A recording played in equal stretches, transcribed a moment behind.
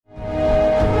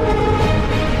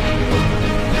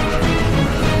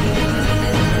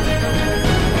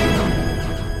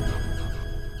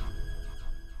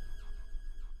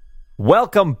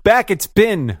Welcome back. It's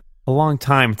been a long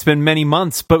time. It's been many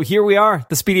months, but here we are,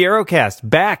 the Speedy Aerocast,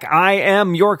 back. I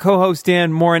am your co-host,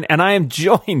 Dan Morin, and I am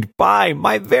joined by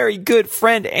my very good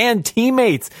friend and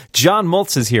teammates. John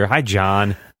Moltz is here. Hi,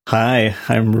 John. Hi,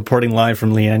 I'm reporting live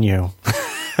from Lianyu.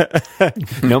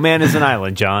 No man is an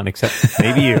island, John, except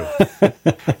maybe you.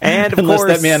 And of Unless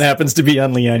course, that man happens to be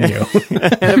on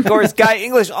Lianyu. And of course, Guy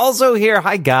English also here.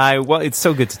 Hi, Guy. Well, it's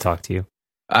so good to talk to you.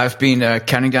 I've been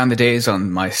counting down the days on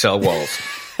my cell walls.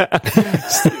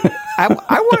 I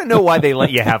want to know why they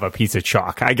let you have a piece of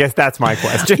chalk. I guess that's my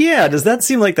question. Yeah, does that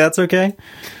seem like that's okay?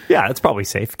 Yeah, it's probably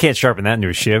safe. Can't sharpen that into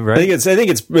a shiv, right? I think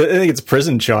it's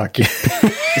prison chalk.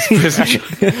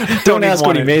 Don't ask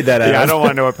what he made that out of. Yeah, I don't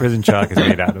want to know what prison chalk is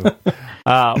made out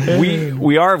of.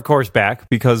 We are of course back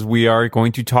because we are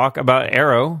going to talk about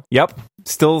Arrow. Yep,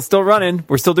 still running.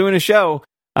 We're still doing a show.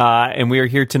 And we are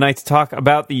here tonight to talk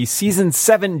about the season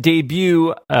 7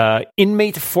 debut,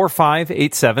 Inmate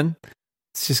 4587.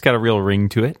 It's just got a real ring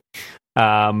to it.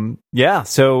 Yeah.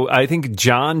 So I think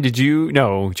John, John,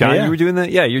 you were doing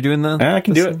the. Yeah, you're doing the. I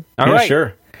can do it. All right,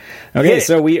 sure. Okay,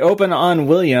 so we open on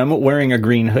William wearing a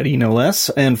green hoodie, no less,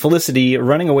 and Felicity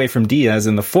running away from Diaz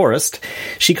in the forest.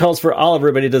 She calls for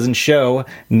Oliver, but he doesn't show.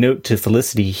 Note to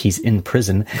Felicity, he's in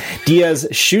prison. Diaz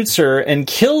shoots her and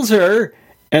kills her.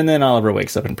 And then Oliver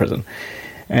wakes up in prison.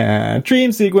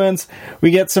 Dream sequence.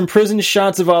 We get some prison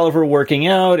shots of Oliver working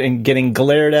out and getting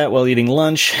glared at while eating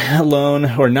lunch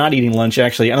alone, or not eating lunch,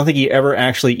 actually. I don't think he ever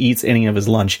actually eats any of his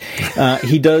lunch.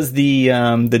 He does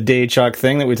the day chalk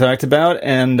thing that we talked about,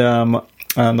 and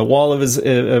on the wall of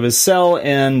his cell,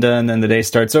 and then the day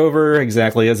starts over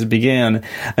exactly as it began.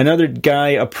 Another guy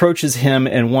approaches him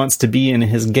and wants to be in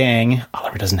his gang.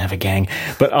 Oliver doesn't have a gang,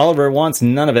 but Oliver wants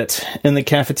none of it. In the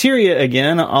cafeteria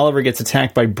again, Oliver gets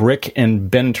attacked by Brick and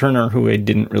Ben Turner, who I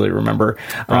didn't really remember.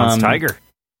 Ron's Tiger.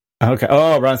 Okay.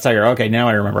 Oh, Ron's Tiger. Okay, now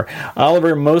I remember.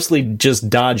 Oliver mostly just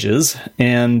dodges,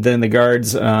 and then the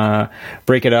guards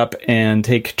break it up and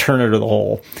take Turner to the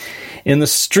hole. In the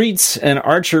streets, an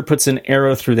archer puts an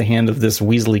arrow through the hand of this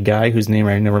Weasley guy, whose name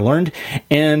I never learned,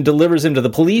 and delivers him to the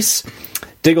police.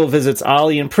 Diggle visits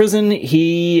Ollie in prison.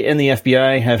 He and the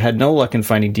FBI have had no luck in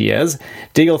finding Diaz.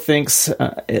 Diggle thinks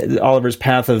Oliver's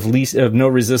path of no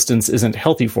resistance isn't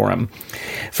healthy for him.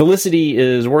 Felicity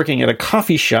is working at a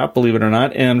coffee shop, believe it or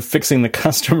not, and fixing the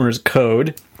customer's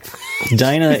code.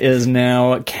 Dinah is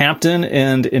now captain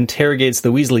and interrogates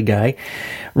the Weasley guy.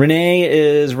 Renee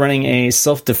is running a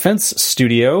self-defense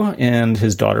studio, and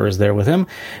his daughter is there with him.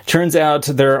 Turns out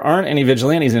there aren't any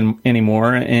vigilantes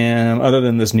anymore, other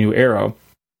than this new Arrow.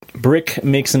 Brick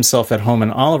makes himself at home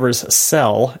in Oliver's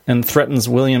cell and threatens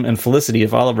William and Felicity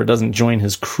if Oliver doesn't join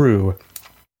his crew.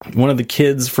 One of the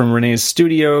kids from Renee's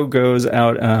studio goes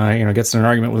out, gets in an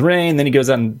argument with Renee, and then he goes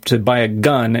out to buy a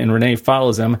gun, and Renee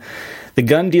follows him. The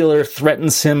gun dealer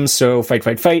threatens him, so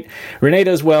fight. Renee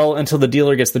does well until the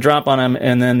dealer gets the drop on him,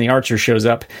 and then the archer shows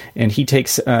up, and he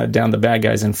takes down the bad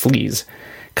guys and flees.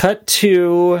 Cut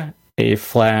to a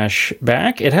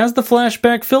flashback. It has the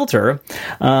flashback filter.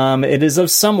 It is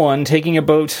of someone taking a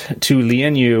boat to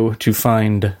Lianyu to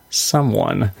find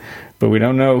someone. But we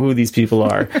don't know who these people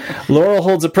are. Laurel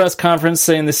holds a press conference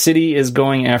saying the city is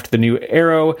going after the new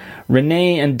Arrow.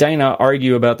 Renee and Dinah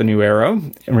argue about the new Arrow.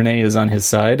 Renee is on his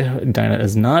side. Dinah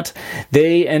is not.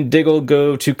 They and Diggle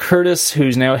go to Curtis,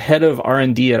 who's now head of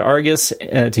R&D at Argus,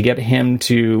 to get him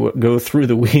to go through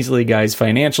the Weasley guy's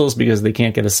financials because they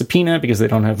can't get a subpoena because they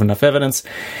don't have enough evidence.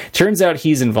 Turns out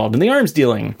he's involved in the arms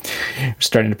dealing. We're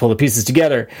starting to pull the pieces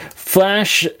together.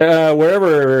 Flash,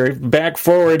 wherever, back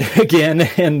forward again,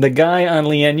 and the guy on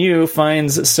Lianyu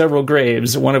finds several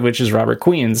graves, one of which is Robert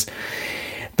Queen's.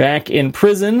 Back in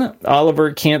prison,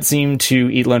 Oliver can't seem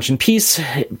to eat lunch in peace.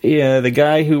 The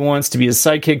guy who wants to be his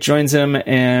sidekick joins him,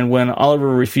 and when Oliver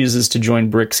refuses to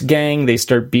join Brick's gang, they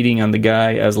start beating on the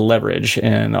guy as leverage,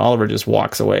 and Oliver just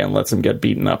walks away and lets him get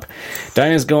beaten up.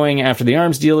 Dinah's going after the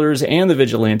arms dealers and the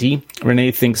vigilante.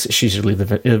 Renee thinks she should leave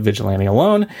the vigilante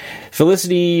alone.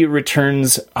 Felicity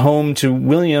returns home to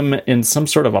William in some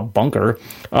sort of a bunker.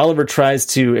 Oliver tries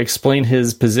to explain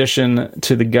his position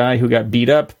to the guy who got beat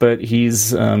up, but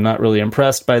he's not really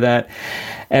impressed by that.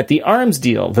 At the arms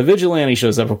deal, the vigilante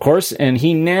shows up, of course, and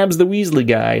he nabs the Weasley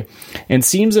guy and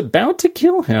seems about to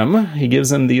kill him. He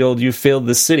gives him the old "you failed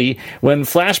the city" when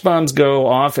flash bombs go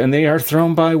off and they are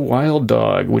thrown by Wild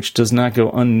Dog, which does not go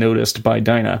unnoticed by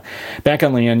Dinah. Back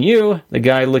on Lianyu, the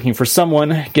guy looking for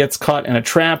someone gets caught in a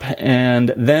trap,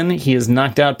 and then he is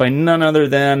knocked out by none other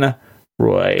than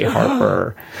Roy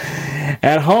Harper.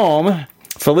 At home,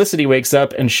 Felicity wakes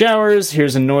up and showers,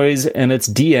 hears a noise, and it's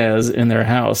Diaz in their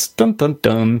house. Dun, dun,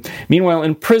 dun. Meanwhile,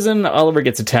 in prison, Oliver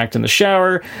gets attacked in the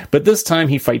shower, but this time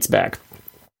he fights back.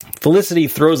 Felicity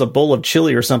throws a bowl of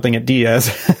chili or something at Diaz.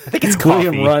 I think it's coffee.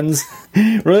 William runs.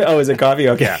 Really? Oh, is it coffee?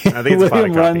 Okay. Yeah, I think it's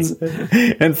William runs,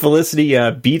 coffee. and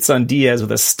Felicity beats on Diaz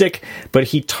with a stick, but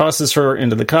he tosses her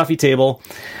into the coffee table.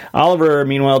 Oliver,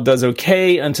 meanwhile, does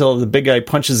okay until the big guy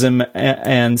punches him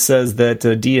and says that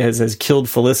Diaz has killed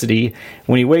Felicity.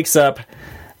 When he wakes up,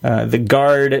 the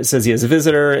guard says he has a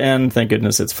visitor, and thank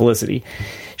goodness it's Felicity.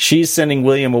 She's sending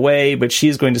William away, but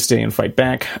she's going to stay and fight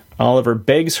back. Oliver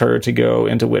begs her to go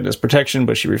into witness protection,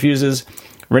 but she refuses.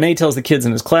 Renee tells the kids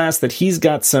in his class that he's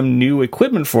got some new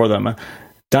equipment for them.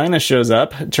 Dinah shows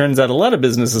up. It turns out a lot of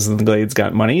businesses in the Glades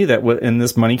got money, and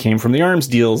this money came from the arms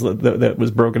deals that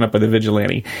was broken up by the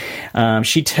vigilante.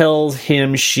 She tells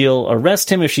him she'll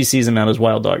arrest him if she sees him out as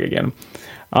Wild Dog again.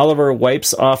 Oliver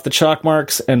wipes off the chalk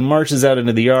marks and marches out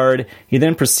into the yard. He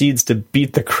then proceeds to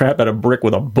beat the crap out of Brick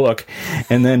with a book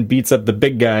and then beats up the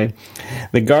big guy.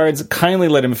 The guards kindly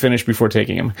let him finish before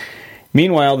taking him.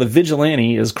 Meanwhile, the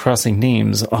vigilante is crossing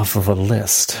names off of a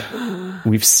list.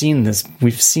 We've seen this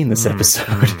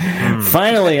episode.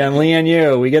 Finally, on Lian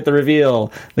Yu, we get the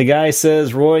reveal. The guy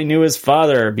says Roy knew his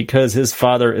father because his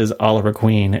father is Oliver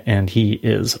Queen and he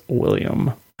is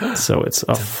William. So it's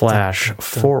a flash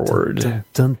forward,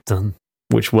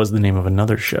 which was the name of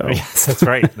another show. Yes, that's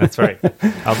right. That's right.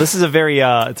 This is a very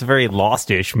it's a very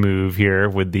Lost-ish move here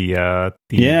with the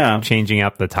changing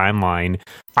up the timeline.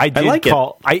 I like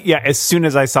it. As soon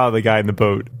as I saw the guy in the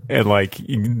boat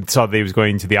and saw that he was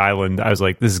going to the island, I was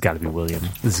like, this has got to be William.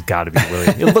 This has got to be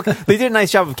William. They did a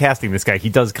nice job of casting this guy. He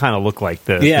does kind of look like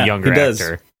the younger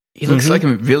actor. He looks like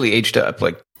him really aged up,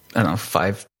 I don't know,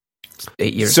 5-8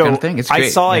 years kind of thing. It's great. I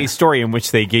saw a story in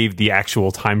which they gave the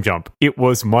actual time jump. It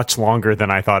was much longer than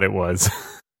I thought it was.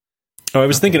 I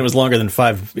was thinking it was longer than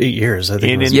 5-8 years. I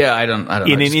think. I don't know.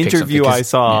 In an interview I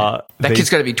saw, that kid's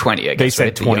got to be 20. I guess they said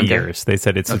right? 20 years. They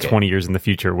said it's 20 years in the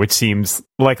future, which seems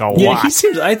like a lot.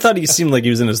 I thought he seemed like he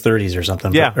was in his 30s or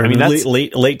something. Yeah, or that's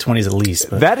late 20s at least.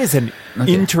 But. That is an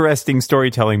interesting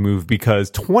storytelling move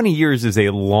because 20 years is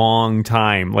a long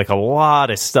time. Like a lot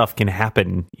of stuff can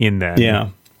happen in that.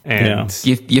 Yeah. And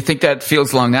you think that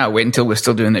feels long now? Wait until we're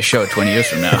still doing this show 20 years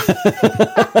from now.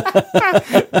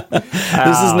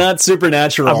 This is not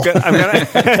Supernatural.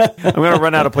 I'm gonna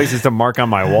run out of places to mark on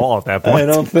my wall at that point.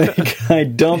 I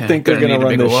don't think they're gonna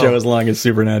run this show as long as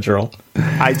Supernatural.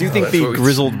 I do think the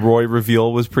Grizzled Roy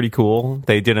reveal was pretty cool.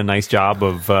 They did a nice job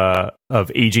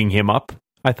of aging him up,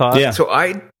 I thought. Yeah. So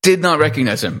I did not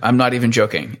recognize him. I'm not even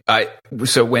joking.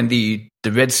 So when the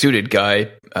red suited guy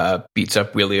beats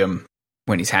up William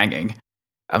when he's hanging,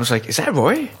 I was like, is that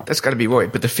Roy? That's got to be Roy.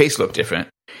 But the face looked different.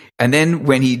 And then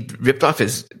when he ripped off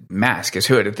his mask, his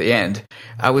hood at the end,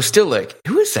 I was still like,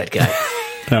 who is that guy?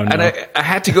 Oh, no. And I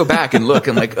had to go back and look.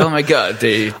 I'm like, oh my God,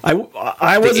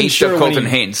 I wasn't sure Colton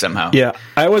Haynes somehow. Yeah,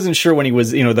 I wasn't sure when he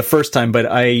was, the first time, but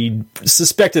I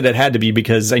suspected it had to be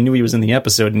because I knew he was in the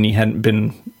episode and he hadn't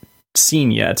been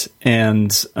seen yet. And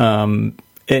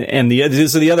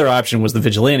the other option was the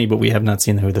vigilante, but we have not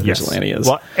seen who the vigilante is.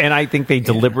 Well, and I think they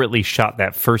deliberately shot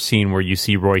that first scene where you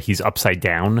see Roy, he's upside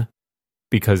down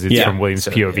because it's from William's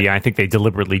POV. I think they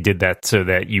deliberately did that so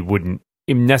that you wouldn't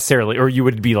necessarily, or you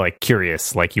would be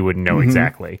curious, you wouldn't know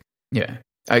exactly. Yeah,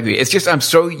 I agree. It's just I'm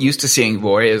so used to seeing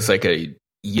Roy as a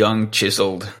young,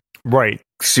 chiseled,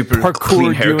 super parkour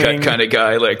clean haircut kind of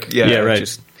guy.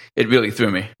 It really threw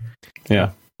me. Yeah.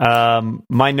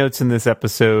 My notes in this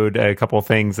episode, a couple of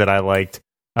things that I liked.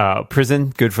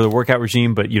 Prison, good for the workout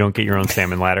regime, but you don't get your own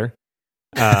salmon ladder.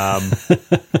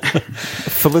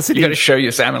 Felicity, you got to show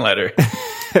your salmon ladder.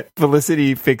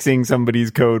 Felicity fixing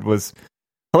somebody's code was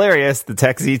hilarious. The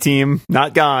Tech Z team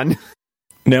not gone.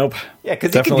 Nope. Yeah,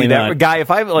 because he could be that guy.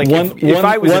 If I if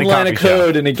I was one in a line of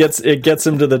code and it gets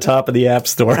him to the top of the app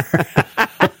store.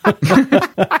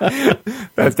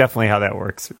 That's definitely how that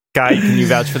works. Guy, can you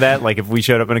vouch for that? If we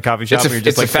showed up in a coffee shop, and you're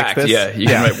just it's a fact. Yeah, you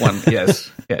can write one.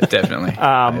 Yes, yeah, definitely.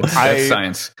 That's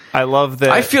science. I love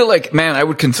that. I feel like, man, I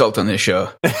would consult on this show.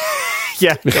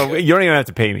 Yeah, you don't even have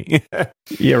to pay me.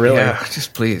 Yeah, really. Yeah,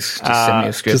 just please, send me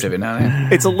a script every now and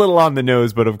then. It's a little on the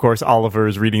nose, but of course, Oliver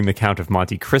is reading The Count of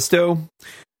Monte Cristo.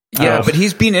 Yeah, but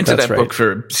he's been into that book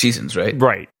for seasons, right?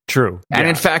 Right. True. And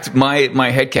in fact, my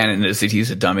headcanon is that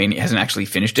he's a dummy and he hasn't actually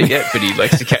finished it yet, but he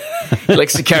likes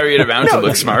to carry it around to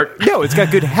look smart. No, it's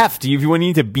got good heft. If you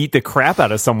need to beat the crap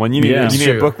out of someone, you need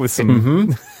a book with some.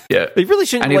 Mm-hmm. Yeah, they really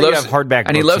shouldn't. And he loves hardback.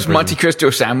 And he loves Monte Cristo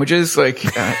sandwiches.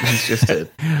 He's just it.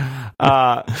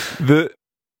 I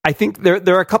think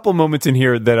there are a couple moments in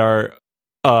here that are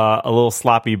a little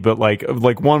sloppy, but like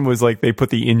one was like they put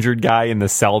the injured guy in the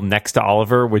cell next to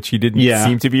Oliver, which he didn't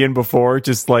seem to be in before,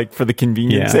 just like for the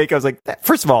convenience sake. I was like,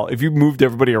 first of all, if you moved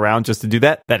everybody around just to do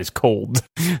that, that is cold.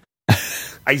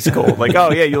 Ice cold. Like,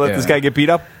 oh yeah, you let this guy get beat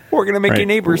up, we're gonna make you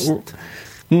neighbors.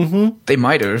 Mm-hmm. They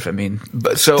might have. I mean,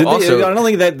 but so I also, don't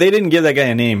think that they didn't give that guy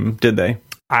a name, did they?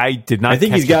 I did not. I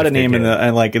think he's got a name in the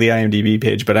IMDb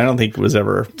page, but I don't think it was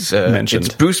ever mentioned.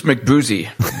 It's Bruce McBruzy.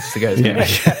 That's the guy's name.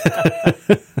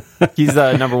 He's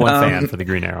the number one fan for the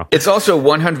Green Arrow. It's also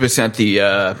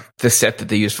 100% the set that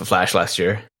they used for Flash last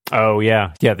year. Oh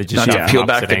yeah. They just not to peel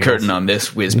back the curtain on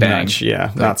this whiz bang.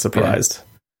 Not surprised. Yeah.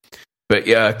 But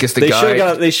yeah, I guess they sure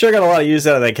got a lot of use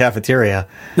out of that cafeteria.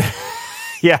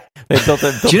 Yeah, they built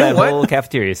that whole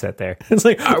cafeteria set there. It's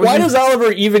like, why does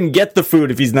Oliver even get the food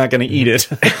if he's not going to eat it?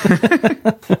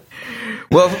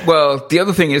 Well, the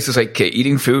other thing is like, okay,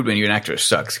 eating food when you're an actor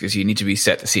sucks because you need to be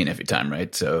set the scene every time,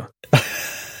 right? So,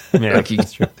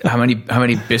 that's true. How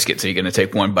many biscuits are you going to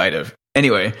take one bite of?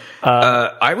 Anyway,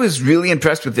 I was really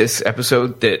impressed with this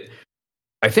episode. That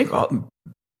I think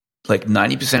like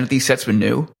 90% of these sets were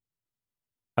new.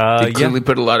 They clearly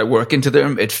put a lot of work into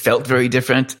them. It felt very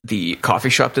different. The coffee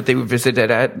shop that they were visiting.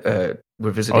 It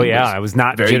was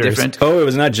not very Jitters. different. Oh, it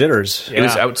was not Jitters. It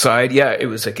was outside. Yeah, it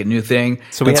was like a new thing.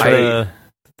 So we had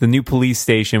the new police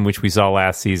station, which we saw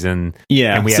last season.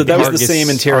 Yeah, and so that was the same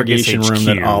interrogation room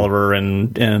that Oliver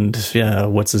and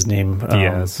what's his name?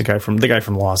 The guy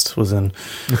from Lost was in.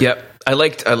 Yep, I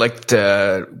liked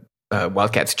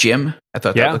Wildcat's gym. I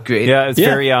thought that looked great. Yeah, it's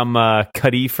very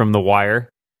Cuddy from The Wire.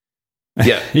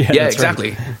 Yeah,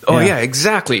 exactly. Right. Oh, yeah,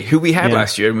 exactly. Who we had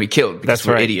last year and we killed because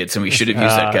we're idiots and we should have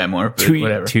used that guy more. But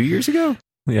whatever. 2 years ago?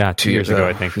 Yeah, 2 years ago,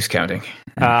 I think. Who's counting?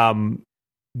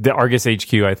 The Argus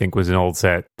HQ, I think, was an old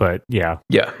set, but yeah.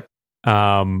 Yeah.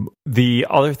 The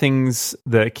other things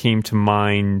that came to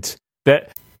mind,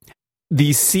 that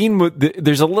the scene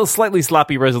there's a little slightly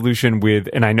sloppy resolution with,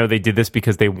 and I know they did this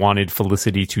because they wanted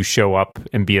Felicity to show up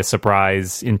and be a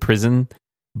surprise in prison.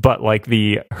 But like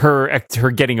her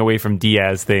getting away from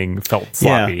Diaz thing felt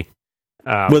sloppy.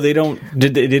 Well, they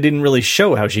didn't really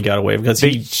show how she got away because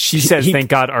she says thank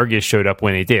God Argus showed up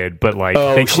when he did, but like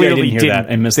they clearly didn't.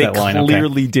 I missed that line.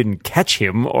 Clearly didn't catch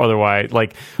him. Otherwise,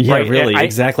 like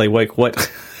exactly. Like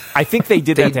what? I think they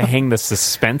did that to hang the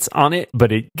suspense on it,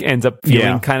 but it ends up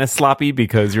feeling kind of sloppy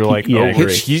because you're like,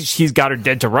 she's got her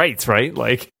dead to rights, right?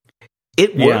 Like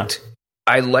it worked.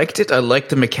 I liked it. I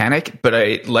liked the mechanic, but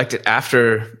I liked it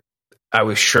after I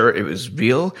was sure it was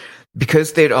real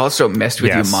because they'd also messed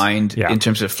with your mind in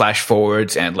terms of flash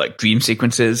forwards and like dream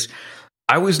sequences.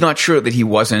 I was not sure that he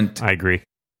wasn't. I agree.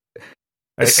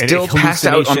 Still passed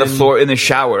out on the floor in the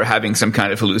shower having some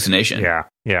kind of hallucination.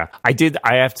 Yeah. I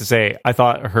have to say, I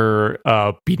thought her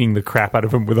beating the crap out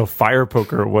of him with a fire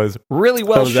poker was really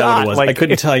well shot. Like, I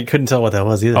couldn't tell what that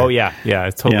was either. Oh yeah,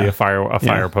 it's totally a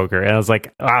fire poker, and I was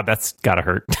like, that's gotta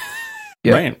hurt.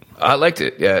 Yeah, right. I liked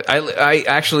it. Yeah, I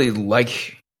actually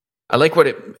like what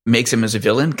it makes him as a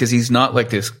villain because he's not like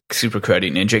this super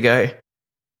cruddy ninja guy.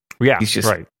 Yeah, he's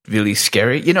just really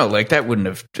scary. You know, like that wouldn't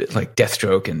have like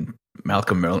Deathstroke and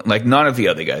Malcolm Merlin, like none of the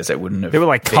other guys that wouldn't have. They were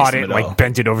like caught it, like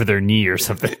bent it over their knee or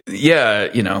something. Yeah,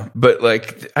 but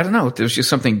like I don't know. There's just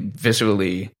something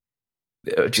viscerally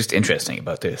just interesting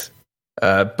about this.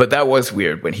 But that was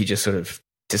weird when he just sort of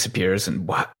disappears. And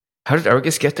how did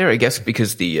Argus get there? I guess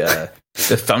because the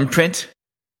thumbprint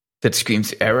that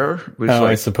screams error.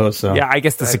 I suppose so. Yeah, I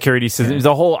guess the security system.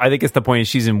 I think it's the point is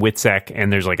she's in WITSEC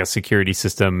and there's like a security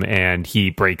system and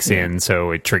he breaks in, so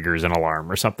it triggers an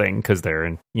alarm or something because they're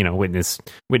in witness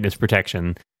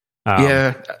protection.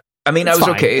 I mean, I was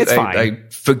fine. Okay. It's fine. I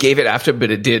forgave it after, but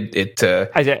it did. It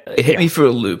hit me through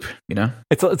a loop.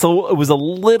 It was a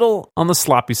little on the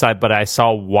sloppy side, but I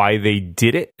saw why they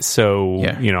did it, so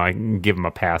I can give them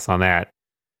a pass on that.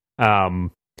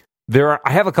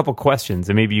 I have a couple questions,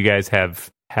 and maybe you guys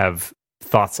have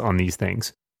thoughts on these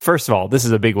things. First of all, this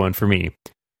is a big one for me.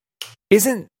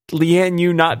 Isn't Lian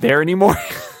Yu not there anymore?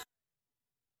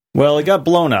 Well, it got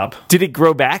blown up. Did it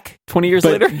grow back 20 years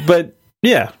later? But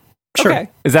yeah. Sure. Okay.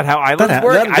 Is that how islands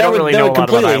work? I don't really know. That would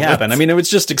completely happen. I mean, it was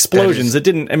just explosions. It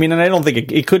didn't. I mean, and I don't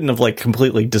think it couldn't have like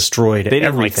completely destroyed everything. They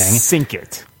didn't sink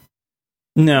it.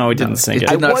 No, it didn't sink it.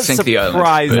 Did not sink the island.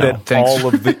 I was surprised that all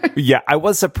of the. I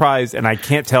was surprised, and I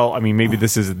can't tell. I mean, maybe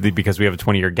this is because we have a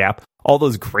 20-year gap. All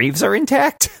those graves are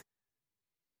intact.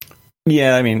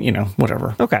 Yeah, I mean,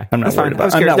 whatever. Okay, I'm not that's worried fine.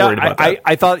 about. I'm not worried about that.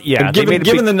 I thought, yeah.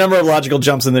 Given the number of logical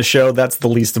jumps in this show, that's the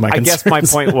least of my concerns. I guess my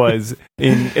point was,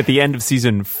 at the end of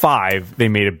season 5, they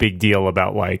made a big deal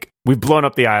about we've blown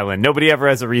up the island. Nobody ever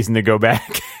has a reason to go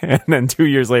back. And then 2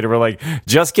 years later, we're like,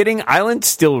 just kidding. Island's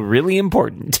still really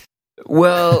important.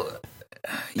 Well,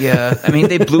 yeah. I mean,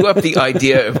 they blew up the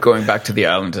idea of going back to the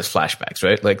island as flashbacks,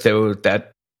 right? Like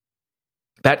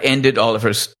that ended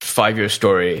Oliver's 5-year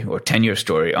story or 10-year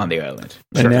story on the island.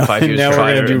 And now, 5 years now we're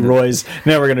prior. going to do Roy's.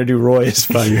 Now we're going to do Roy's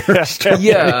 5-year story.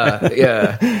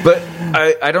 Yeah. But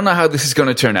I don't know how this is going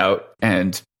to turn out,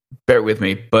 and bear with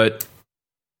me, but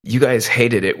you guys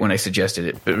hated it when I suggested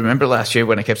it. But remember last year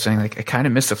when I kept saying, I kind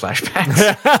of miss the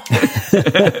flashbacks?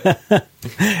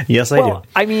 Yes, I do.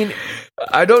 I mean,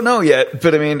 I don't know yet,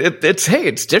 but I mean,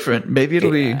 it's different. Maybe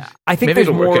it'll be. I think maybe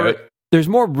it'll work out. There's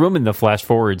more room in the flash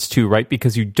forwards too, right?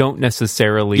 Because you don't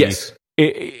necessarily. Yes.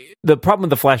 The problem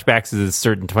with the flashbacks is at a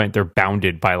certain point they're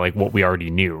bounded by what we already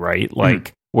knew, right?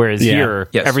 Whereas here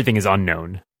everything is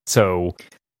unknown. So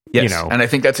yes, and I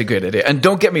think that's a good idea. And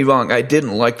don't get me wrong, I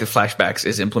didn't like the flashbacks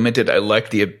as implemented. I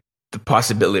liked the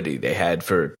possibility they had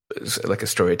for a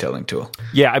storytelling tool.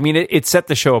 Yeah, I mean it set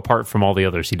the show apart from all the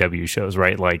other CW shows,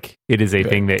 right? It is a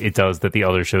thing that it does that the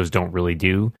other shows don't really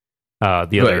do.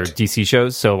 The other DC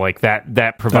shows, so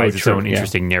that provides its own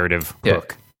interesting narrative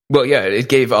hook. Well, yeah, it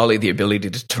gave Ollie the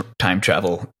ability to time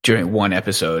travel during one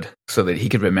episode so that he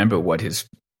could remember what his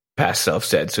past self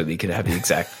said, so that he could have the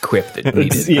exact quip that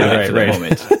needed for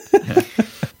the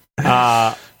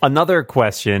moment. Another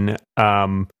question.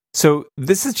 So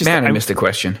this is just I missed a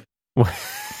question.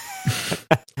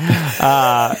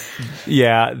 Another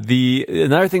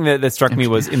thing that struck me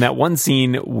was in that one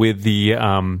scene with the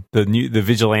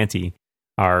vigilante.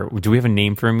 Do we have a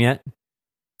name for him yet?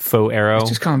 Faux Arrow.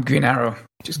 Just call him Green Arrow.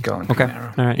 Just call him Green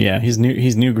Arrow. All right. Yeah, he's new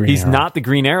Green Arrow. He's not the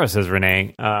Green Arrow, says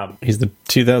Renee. He's the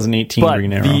 2018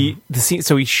 Green Arrow. The scene,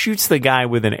 so he shoots the guy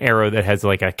with an arrow that has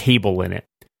a cable in it,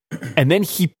 and then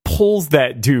he pulls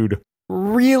that dude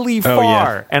really far.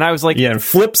 Yeah. And I was like, and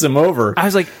flips him over. I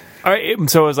was like, all right.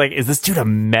 So I was like, is this dude a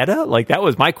meta? That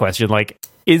was my question.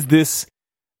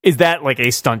 Is that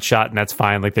a stunt shot and that's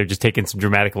fine? They're just taking some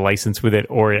dramatic license with it,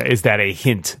 or is that a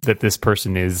hint that this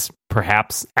person is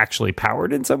perhaps actually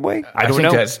powered in some way? I don't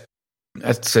know.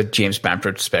 That's a James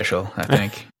Bamford special, I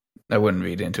think. I wouldn't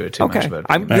read into it too much. But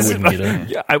I wouldn't either.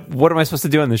 What am I supposed to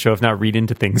do on the show if not read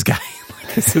into things, guy?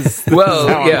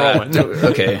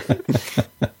 Okay.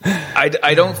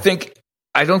 I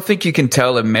don't think you can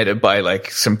tell a meta by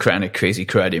some kind of crazy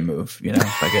karate move.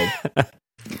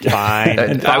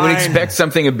 Fine. I would expect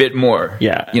something a bit more.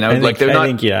 Yeah.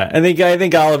 I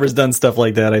think Oliver's done stuff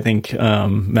like that. I think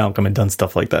Malcolm had done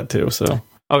stuff like that too. So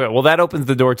okay, well that opens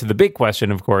the door to the big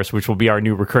question, of course, which will be our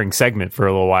new recurring segment for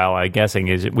a little while, I'm guessing,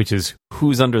 which is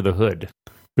who's under the hood?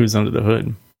 Who's under the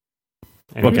hood?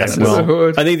 Okay,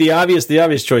 I think the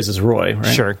obvious choice is Roy, right?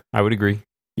 Sure, I would agree.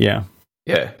 Yeah.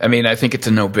 Yeah, I mean, I think it's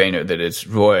a no-brainer that it's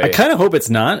Roy. I kind of hope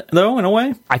it's not, though, in a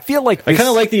way. I feel like I kind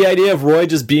of like the idea of Roy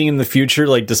just being in the future,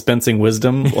 dispensing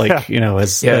wisdom,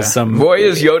 as some... Roy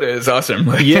as Yoda is awesome.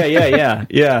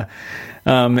 Yeah.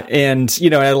 And,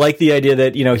 I like the idea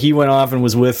that, he went off and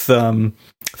was with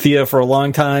Thea for a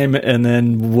long time, and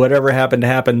then whatever happened to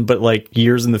happen, but,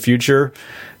 years in the future,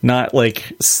 not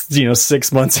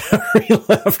 6 months after he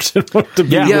left and wanted to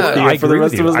be with Thea for the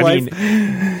rest of his life.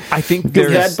 I think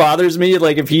that bothers me.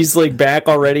 If he's back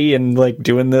already and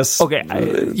doing this. Okay,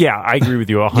 I agree with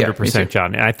you 100%,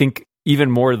 John. And I think even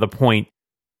more to the point,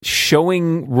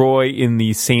 showing Roy in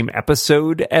the same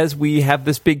episode as we have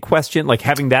this big question,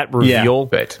 having that reveal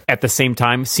at the same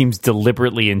time seems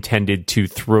deliberately intended to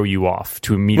throw you off,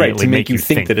 to immediately make you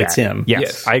think that it's him.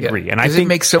 Yes, I agree. And I think it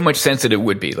makes so much sense that it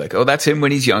would be that's him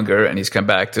when he's younger and he's come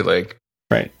back to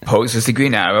pose as the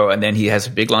Green Arrow, and then he has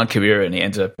a big long career and he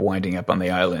ends up winding up on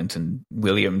the island, and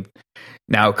William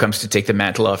now comes to take the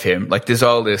mantle off him. There's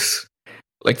all this,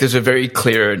 there's a very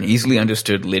clear and easily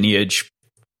understood lineage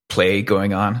play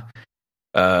going on,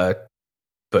 but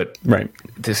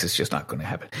this is just not going to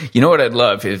happen. You know what I'd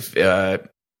love if the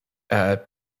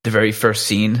very first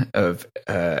scene of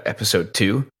episode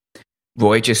 2,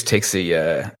 Roy just takes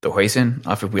the hoisin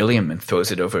off of William and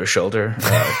throws it over his shoulder,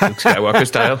 Luke Skywalker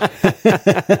style.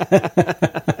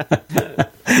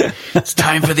 It's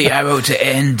time for the arrow to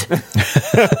end.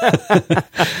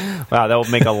 Wow, that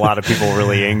would make a lot of people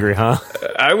really angry, huh?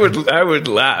 I would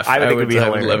laugh. I think it would be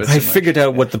hilarious. I figured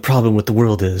out what the problem with the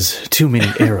world is. Too many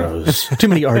arrows. Too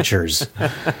many archers.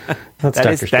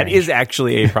 That is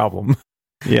actually a problem.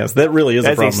 Yes, that really is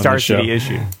a problem. That's a Star City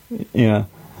issue. Yeah.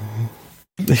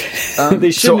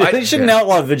 They shouldn't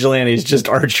outlaw vigilantes, just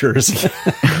archers.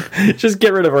 Just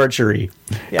get rid of archery.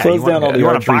 Yeah, Close down all the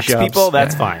archery box shops. people.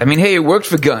 That's fine. I mean, hey, it worked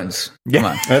for guns. Come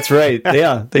on. That's right.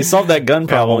 Yeah, they solved that gun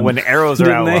problem. Well, when arrows are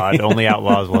didn't they? outlawed, only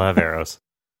outlaws will have arrows.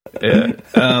 Yeah.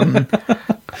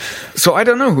 So I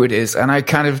don't know who it is, and I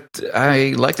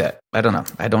like that. I don't know.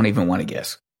 I don't even want to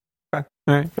guess. All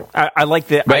right. I like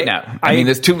that now. I mean,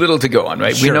 there's too little to go on,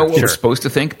 right? We know what we're supposed to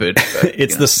think, but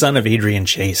it's the son of Adrian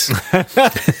Chase. Better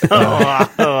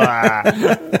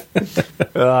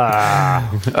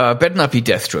not be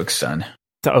Deathstroke's son.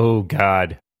 Oh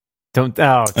God! Don't.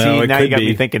 Oh, see, now you got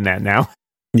me thinking that now.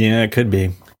 Yeah, it could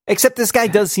be. Except this guy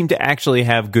does seem to actually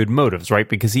have good motives, right?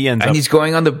 Because he ends up. And he's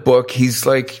going on the book. He's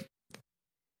like,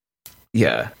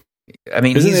 yeah. I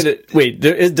mean,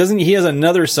 doesn't he has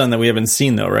another son that we haven't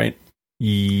seen though, right?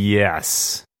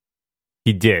 Yes,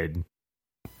 he did.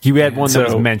 He had one that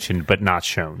was mentioned but not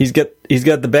shown. He's got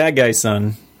the bad guy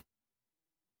son,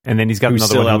 and then he's got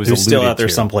another one who's still out there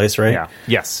someplace, right? Yeah.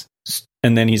 Yes.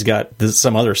 And then he's got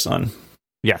some other son.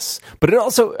 Yes, but it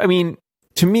also, I mean,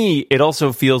 to me, it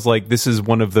also feels like this is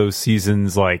one of those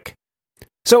seasons. Like,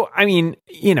 so I mean,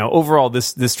 overall,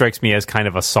 this strikes me as kind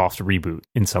of a soft reboot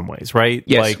in some ways, right?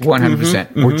 Yes, like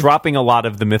 100%. We're dropping a lot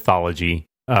of the mythology.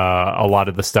 A lot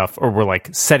of the stuff, or we're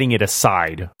like setting it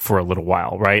aside for a little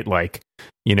while, right? Like,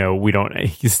 we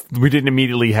didn't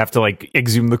immediately have to like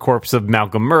exhume the corpse of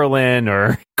Malcolm Merlin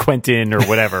or Quentin or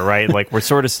whatever, right? Like, we're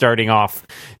sort of starting off.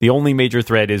 The only major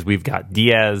thread is we've got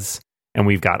Diaz and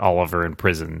we've got Oliver in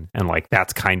prison, and like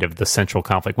that's kind of the central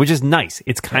conflict, which is nice.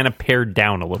 It's kind of pared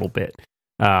down a little bit,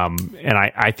 and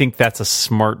I think that's a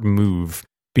smart move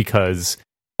because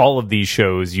all of these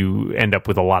shows you end up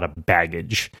with a lot of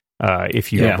baggage.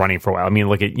 If you're running for a while. I mean,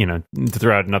 look at, to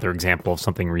throw out another example of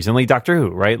something recently, Doctor Who,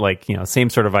 right? Like,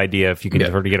 same sort of idea. If you can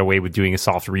sort of get away with doing a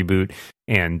soft reboot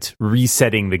and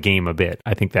resetting the game a bit,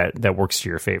 I think that works to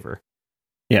your favor.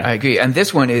 Yeah, I agree. And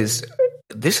this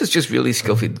is just really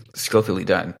skillfully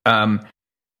done.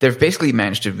 They've basically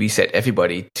managed to reset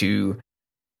everybody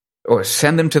or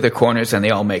send them to their corners and they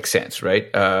all make sense,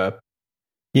 right? Black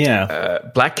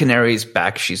Canary's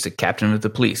back. She's the captain of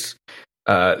the police.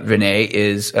 Renee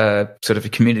is sort of a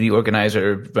community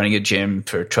organizer running a gym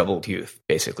for troubled youth,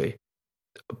 basically.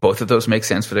 Both of those make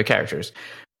sense for their characters.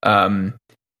 Who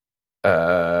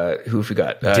have we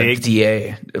got?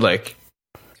 DA, like,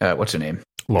 what's her name?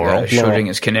 Laurel.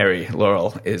 Schrodinger's canary.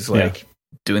 Laurel is like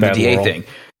doing the DA thing.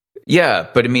 Yeah,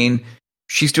 but I mean,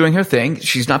 she's doing her thing.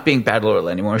 She's not being Bad Laurel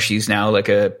anymore. She's now like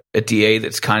a DA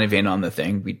that's kind of in on the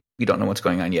thing. We don't know what's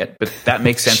going on yet, but that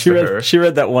makes sense for her. She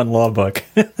read that one law book.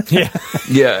 Yeah.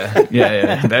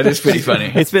 That is pretty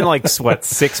funny. It's been like,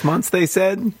 6 months, they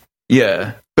said?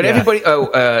 Yeah. But everybody,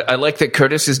 I like that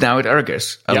Curtis is now at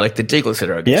Argus. I like that Digle's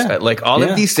at Argus. Yeah. Like all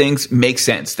of these things make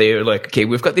sense. They are like, okay,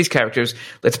 we've got these characters.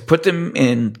 Let's put them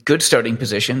in good starting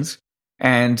positions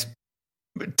and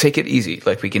take it easy.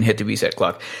 Like we can hit the reset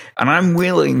clock. And I'm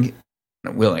willing,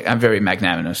 I'm very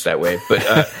magnanimous that way,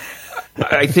 but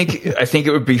I think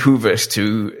it would behoove us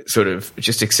to sort of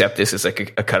just accept this as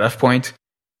like a cutoff point.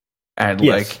 And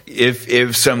like,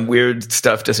 if some weird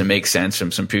stuff doesn't make sense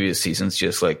from some previous seasons,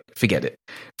 just like forget it.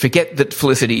 Forget that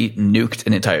Felicity nuked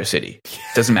an entire city.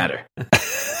 Doesn't matter.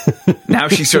 Now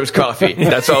she serves coffee.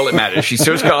 That's all that matters. She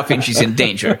serves coffee and she's in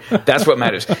danger. That's what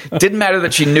matters. Didn't matter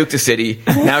that she nuked a city.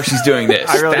 Now she's doing this.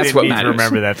 I really That's didn't what need matters. to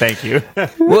remember that. Thank you.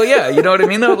 Well, yeah, you know what I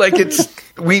mean though? Like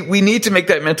we need to make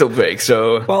that mental break.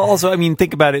 So also, I mean,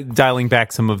 think about it, dialing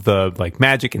back some of the like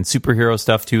magic and superhero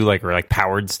stuff too, like, or like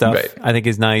powered stuff, right. I think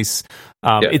is nice.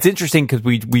 It's interesting because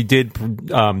we did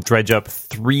dredge up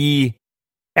 3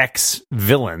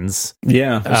 ex-villains.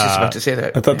 Yeah. I was just about to say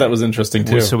that. I thought that was interesting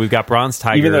too. So we've got Bronze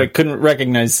Tiger. Even though I couldn't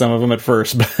recognize some of them at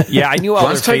first. But yeah, I knew all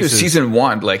Bronze their Tiger faces. season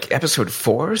 1, like episode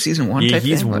 4, season 1 type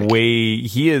he's thing.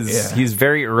 He's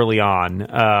very early on.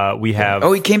 We have...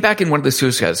 Oh, he came back in one of the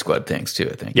Suicide Squad things too,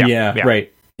 I think. Yeah.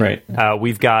 Right.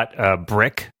 We've got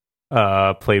Brick,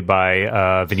 played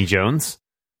by Vinnie Jones,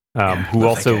 who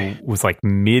also was like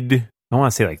I want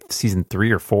to say like season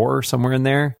 3 or 4, somewhere in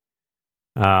there.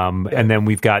 And then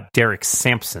we've got Derek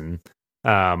Sampson,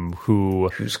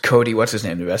 who's Cody, what's his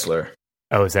name, the wrestler.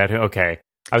 Oh, is that who? Okay.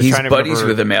 He's buddies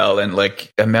with Amel, and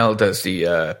like Amel does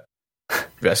the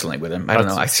wrestling with him. I don't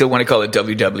know. I still want to call it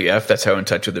WWF. That's how in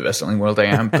touch with the wrestling world I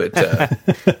am. But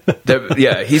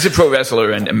he's a pro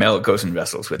wrestler, and Amel goes and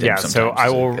wrestles with him. Yeah. Sometimes So I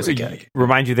will gag.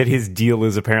 remind you that his deal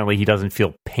is apparently he doesn't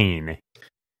feel pain.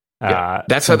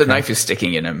 That's how the knife is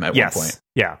sticking in him at one point.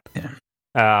 Yeah.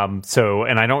 So,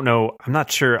 and I don't know, I'm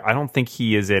not sure, I don't think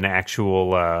he is an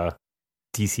actual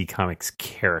DC Comics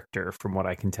character from what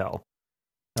I can tell.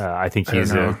 I think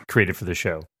he's created for the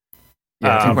show.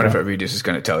 Yeah, I think one of our readers is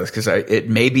going to tell us, because it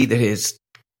may be that his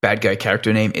bad guy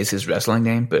character name is his wrestling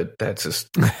name, but that's just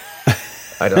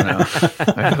I don't know.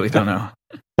 I really don't know.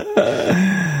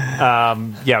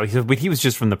 He was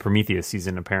just from the Prometheus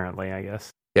season, apparently, I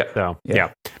guess. Yeah. So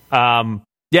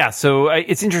so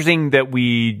it's interesting that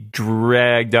we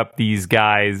dragged up these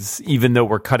guys, even though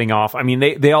we're cutting off. I mean,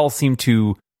 they all seem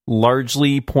to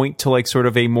largely point to like sort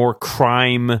of a more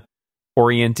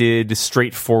crime-oriented,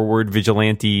 straightforward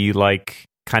vigilante like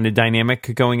kind of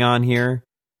dynamic going on here.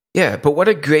 Yeah, but what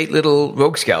a great little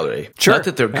rogues gallery. Sure. Not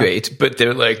that they're great, but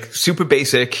they're like super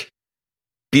basic,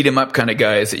 beat 'em up kind of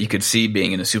guys that you could see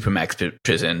being in a supermax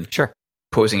prison. Sure.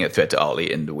 Posing a threat to Ollie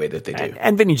in the way that they do.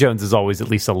 And Vinnie Jones is always at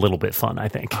least a little bit fun, I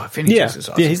think. Oh, Vinnie Jones is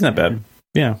awesome. Yeah, he's not bad.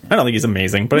 Yeah, I don't think he's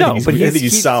amazing, but I think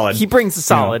he's solid. He brings a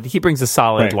solid. He brings a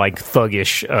solid, like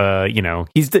thuggish.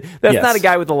 That's not a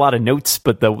guy with a lot of notes,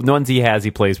 but the ones he has,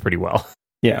 he plays pretty well.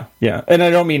 Yeah, and I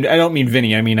don't mean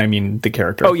Vinny. I mean the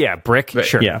character. Oh yeah, Brick. Right.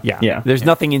 Sure. Yeah. There's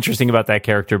nothing interesting about that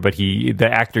character, but the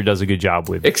actor does a good job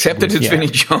with. Except that it's Vinnie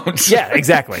Jones. Yeah,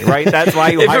 exactly. Right. That's why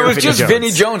you if hire it was Vinnie just Jones.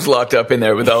 Vinnie Jones locked up in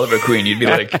there with Oliver Queen, you'd be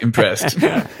like impressed.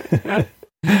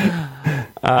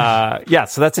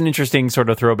 So that's an interesting sort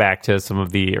of throwback to some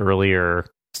of the earlier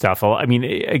stuff. I mean,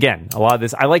 again, a lot of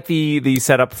this. I like the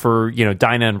setup for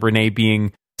Dinah and Renee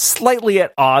being slightly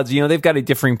at odds. They've got a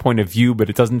differing point of view,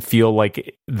 but it doesn't feel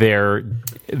like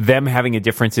them having a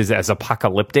difference is as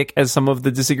apocalyptic as some of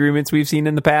the disagreements we've seen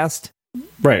in the past.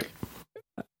 Right.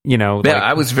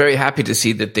 I was very happy to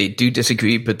see that they do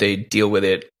disagree, but they deal with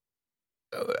it.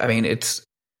 I mean,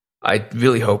 I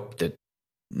really hope that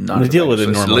they deal with it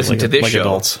normally. Listen to this like show,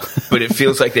 adults. But it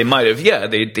feels like they might have. Yeah,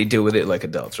 they deal with it like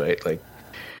adults, right? Like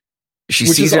she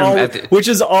sees him which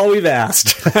is all we've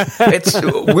asked.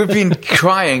 We've been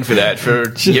crying for that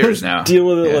for years now. Deal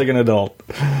with it like an adult.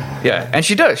 Yeah, and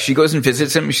she does. She goes and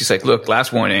visits him, and she's like, "Look,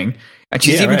 last warning." And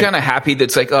she's even kind of happy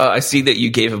that's like, "Oh, I see that you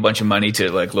gave a bunch of money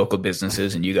to like local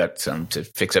businesses, and you got some to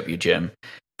fix up your gym.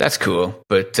 That's cool,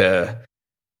 but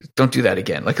don't do that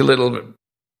again." Like a little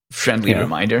friendly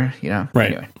reminder, Right.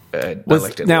 Anyway, I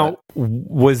liked it. Now,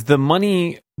 was the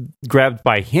money grabbed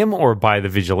by him or by the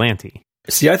vigilante?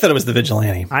 See, I thought it was the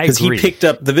vigilante because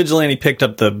the vigilante picked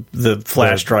up the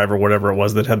flash drive or whatever it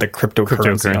was that had the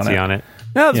cryptocurrency on it.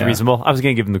 No, that's reasonable. I was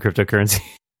going to give him the cryptocurrency.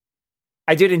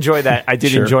 I did enjoy that. I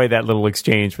did enjoy that little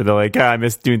exchange where they're like, I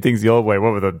miss doing things the old way.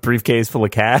 What, with a briefcase full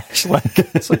of cash?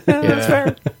 It's like,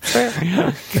 that's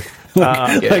fair.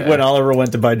 Like when Oliver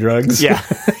went to buy drugs. Yeah,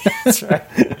 that's right.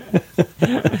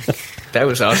 That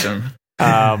was awesome.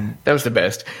 That was the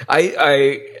best.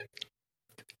 I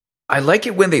like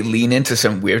it when they lean into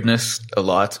some weirdness a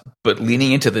lot, but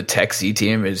leaning into the Tech Z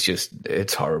team is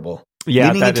it's horrible.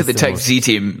 Yeah, leaning into the Tech Z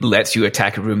team lets you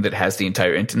attack a room that has the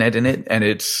entire internet in it, and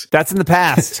that's in the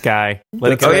past, Guy.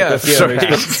 Let it go. Oh yeah, sorry. We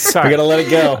gotta let it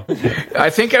go. I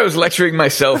think I was lecturing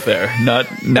myself there, not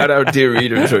our dear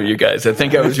readers or you guys. I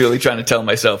think I was really trying to tell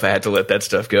myself I had to let that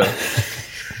stuff go.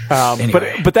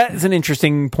 Anyway. But that is an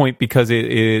interesting point because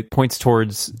it points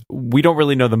towards we don't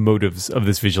really know the motives of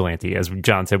this vigilante. As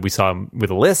John said, we saw him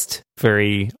with a list,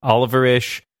 very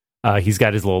Oliver-ish. He's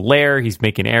got his little lair. He's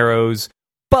making arrows.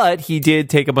 But he did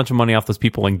take a bunch of money off those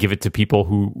people and give it to people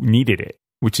who needed it,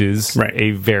 which is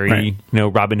a very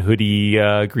Robin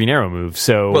Hood-y Green Arrow move.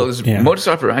 So, well, it was modus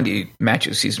operandi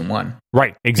matches season 1.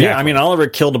 Right, exactly. Yeah, I mean, Oliver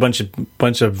killed a bunch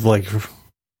of like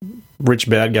rich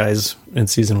bad guys in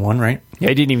season 1, right? Yeah,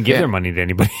 he didn't even give their money to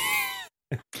anybody.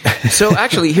 So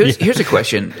actually, here's a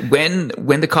question: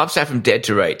 when the cops have him dead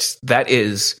to rights, that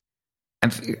is,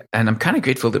 and I'm kind of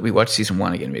grateful that we watched season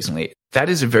 1 again recently. That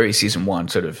is a very season 1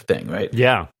 sort of thing, right?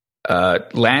 Yeah.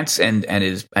 Lance and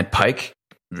Pike,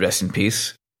 rest in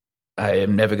peace. I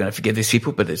am never going to forgive these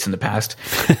people, but it's in the past.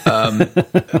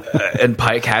 And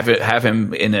Pike have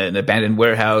him in an abandoned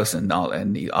warehouse, and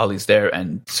Ollie's there,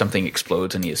 and something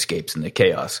explodes, and he escapes in the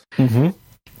chaos. Mm-hmm.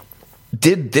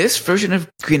 Did this version of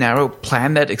Green Arrow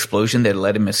plan that explosion that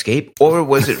let him escape, or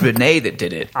was it Renee that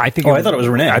did it? I thought it was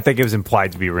Renee. I think it was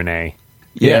implied to be Renee.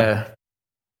 Yeah.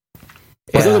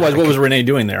 Because otherwise, what was Renee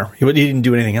doing there? He didn't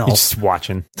do anything else. He's just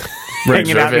watching.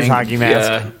 Hanging out in his hockey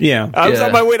mask. Yeah. I was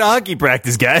on my way to hockey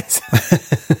practice, guys.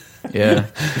 Yeah.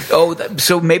 Oh,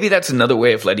 so maybe that's another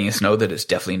way of letting us know that it's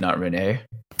definitely not Renee.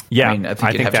 Yeah. I mean, I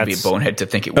think you'd have to be a bonehead to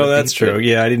think it would be. Oh, that's true.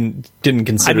 Yeah, I didn't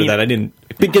consider that. I didn't...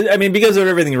 Because of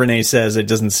everything Renee says, it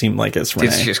doesn't seem like it's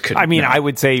Renee. I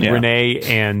would say Renee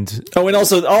and... Oh, and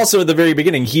also at the very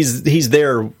beginning, he's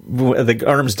there at the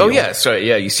arms deal. Oh, yeah, sorry.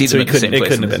 Yeah, you see them in the same place. It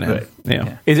couldn't have been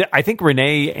him. Yeah. I think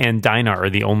Renee and Dinah are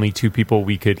the only two people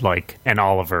we could, and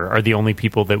Oliver are the only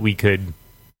people that we could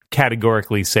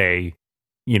categorically say,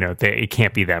 it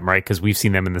can't be them, right? Because we've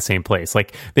seen them in the same place.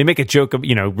 Like, they make a joke of,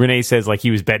 Renee says, like,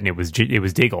 he was betting it was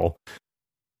Diggle.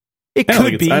 It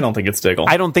could be. I don't think it's Diggle.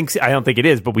 I don't think it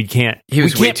is, but we can't. He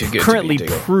was we way can't too good currently to be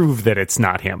Diggle. prove that it's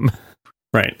not him.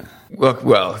 Right.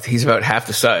 Well, he's about half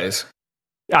the size.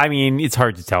 I mean, it's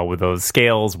hard to tell with those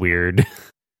scales. Weird.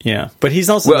 Yeah, but he's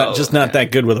also not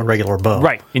that good with a regular bow.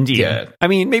 Right. Indeed. Yeah. I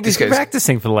mean, maybe he's been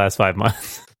practicing for the last 5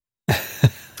 months.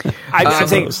 I'm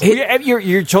saying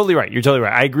you're totally right. You're totally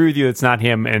right. I agree with you. It's not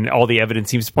him, and all the evidence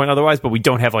seems to point otherwise. But we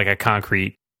don't have like a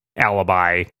concrete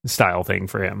alibi style thing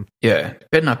for him. Yeah,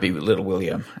 better not be Little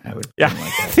William. I would. Yeah, like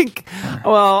that. I think.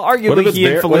 Well, arguably he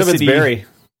and Felicity. What if it's Barry?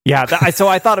 Yeah, so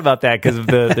I thought about that because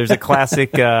there's a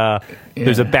classic.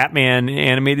 There's a Batman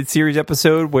animated series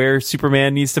episode where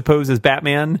Superman needs to pose as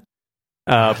Batman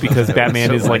because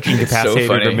Batman is like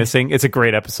incapacitated or missing. It's a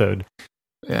great episode.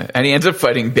 Yeah, and he ends up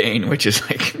fighting Bane, which is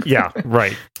like yeah,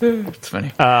 right. It's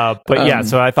funny. But yeah,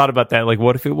 so I thought about that. Like,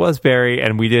 what if it was Barry?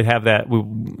 And we did have that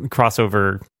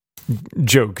crossover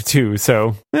joke too.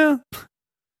 So yeah.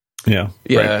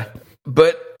 Right.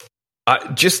 But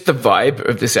just the vibe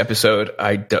of this episode,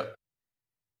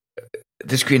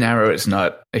 this Green Arrow is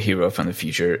not a hero from the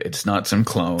future. It's not some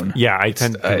clone. Yeah, I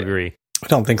tend to agree. I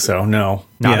don't think so. No,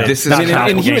 this is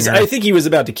and he was. I think he was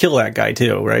about to kill that guy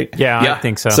too, right? Yeah, I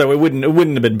think so. So it wouldn't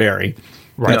have been Barry.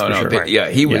 Right. No, sure. But yeah,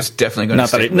 he was definitely going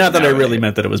to. Not that I really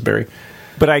meant that it was Barry.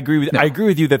 But I agree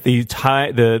with you that the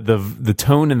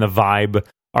tone and the vibe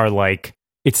are like,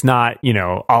 it's not,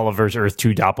 Oliver's Earth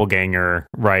 2 doppelganger,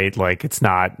 right? Like, it's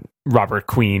not Robert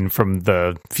Queen from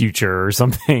the future or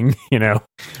something,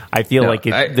 I feel like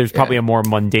there's probably a more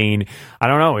mundane, I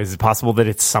don't know, is it possible that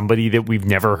it's somebody that we've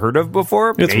never heard of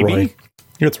before? It's Maybe. Roy.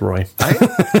 It's Roy.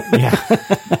 Yeah.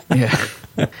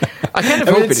 I kind of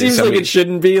hope it seems like it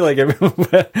shouldn't be like,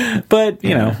 but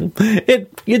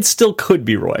it still could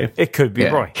be Roy. It could be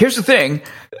Roy. Here's the thing: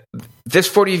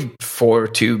 this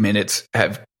 2 minutes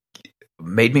have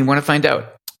made me want to find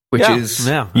out, which is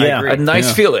a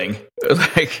nice feeling.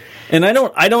 Like, and I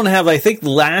don't have. I think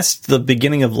the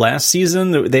beginning of last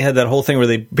season, they had that whole thing where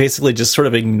they basically just sort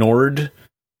of ignored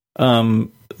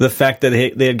the fact that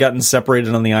they had gotten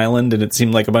separated on the island, and it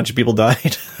seemed like a bunch of people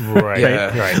died.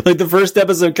 Right. Like the first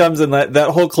episode comes, and that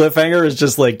whole cliffhanger is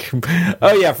just like,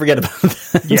 oh yeah, forget about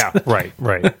that. Yeah, right.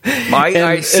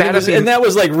 And that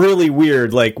was like really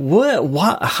weird. Like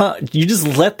what? Huh? You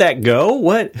just let that go?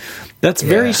 What? That's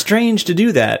very strange to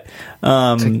do that.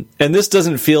 And this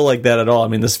doesn't feel like that at all. I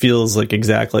mean, this feels like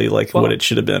exactly like what it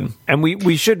should have been. And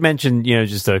we should mention,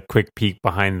 just a quick peek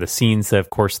behind the scenes that, of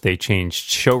course, they changed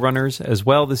showrunners as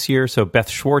well this year. So Beth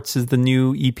Schwartz is the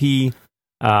new EP.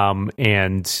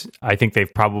 And I think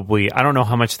they've probably, I don't know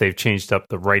how much they've changed up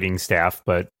the writing staff,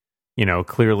 but,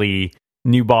 clearly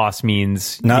new boss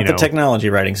means not the technology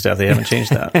writing staff. They haven't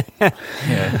changed that.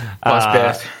 Boss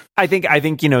Beth. I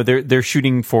think they're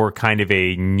shooting for kind of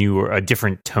a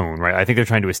different tone, right? I think they're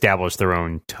trying to establish their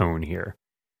own tone here.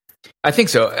 I think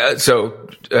so.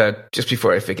 Just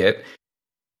before I forget,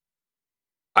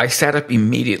 I sat up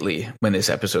immediately when this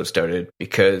episode started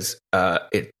because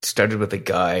it started with a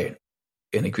guy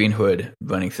in a green hood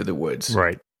running through the woods,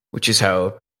 right? Which is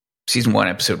how season 1,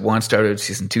 episode 1 started.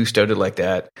 Season 2 started like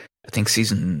that. I think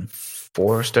season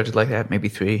 4 started like that. Maybe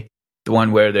 3. The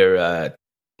one where they're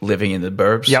living in the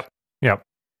burbs. Yep.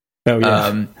 Oh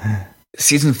yeah.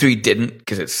 Season 3 didn't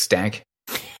because it stank.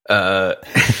 But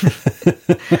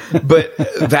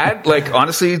that, like,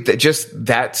 honestly,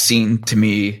 that scene to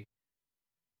me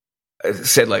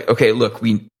said, like, okay, look,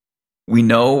 we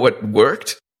know what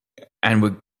worked,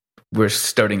 and we're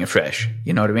starting afresh.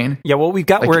 You know what I mean? Yeah. Well,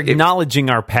 we're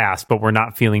acknowledging our past, but we're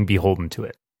not feeling beholden to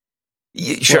it.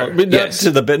 Sure. Well,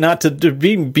 not to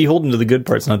be beholden to the good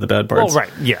parts, not the bad parts. Oh, right.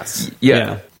 Yes.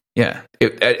 Yeah.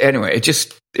 Anyway,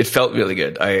 it felt really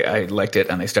good. I liked it,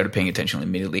 and I started paying attention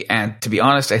immediately. And to be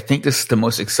honest, I think this is the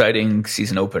most exciting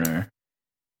season opener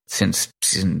since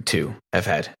season 2 I've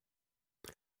had.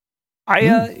 I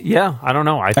don't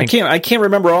know. I can't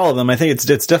remember all of them. I think it's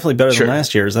definitely better than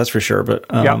last year's. That's for sure.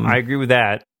 But I agree with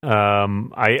that.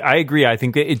 I agree. I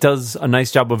think it does a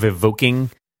nice job of evoking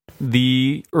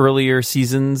the earlier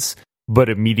seasons, but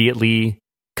immediately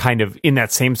kind of in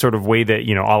that same sort of way that,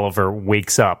 Oliver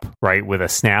wakes up, right, with a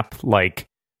snap. Like,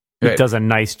 it does a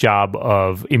nice job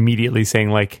of immediately saying,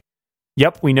 like,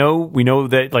 yep, we know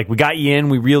that, like, we got you in,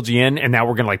 we reeled you in, and now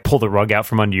we're going to, like, pull the rug out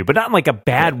from under you. But not in, like, a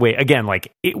bad way. Again,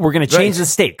 like, we're going to change the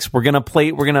stakes. We're going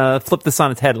to flip this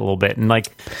on its head a little bit. And,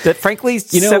 like, that, frankly,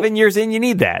 7 years in, you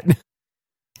need that.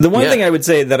 The one thing I would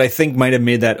say that I think might have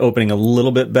made that opening a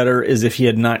little bit better is if he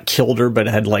had not killed her, but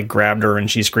had like grabbed her and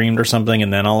she screamed or something,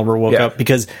 and then Oliver woke up,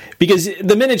 because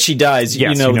the minute she dies,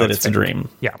 you know that it's a dream.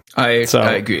 Yeah, I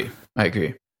agree.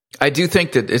 I do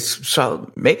think that it's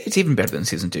solid. Maybe it's even better than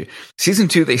season 2. Season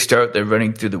 2, they're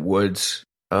running through the woods.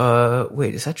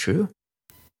 Wait, is that true?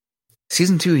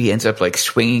 Season 2, he ends up like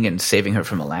swinging and saving her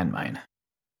from a landmine.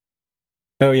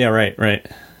 Oh yeah, right.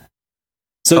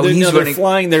 So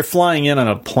they're flying in on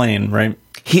a plane, right?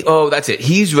 That's it.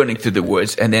 He's running through the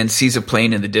woods and then sees a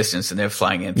plane in the distance, and they're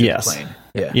flying in through the plane.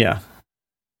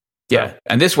 Yeah.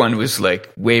 And this one was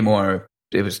like way more.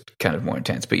 It was kind of more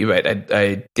intense. But you're right.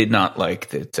 I did not like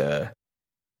that.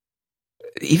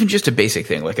 Even just a basic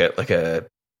thing, like the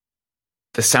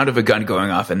sound of a gun going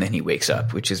off, and then he wakes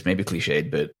up, which is maybe cliched,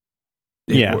 but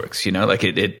it works. You know, like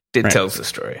it tells the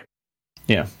story.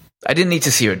 Yeah. I didn't need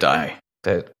to see her die.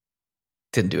 That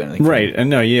didn't do anything. Right. And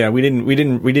no, yeah, we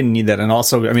didn't need that. And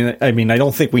also, I mean, I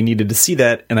don't think we needed to see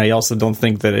that. And I also don't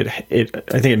think that I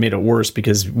think it made it worse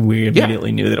because we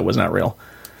immediately knew that it was not real.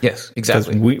 Yes,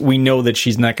 exactly. We know that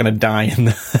she's not going to die in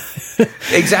the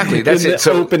exactly. That's in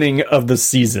the opening of the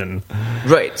season.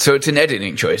 Right. So it's an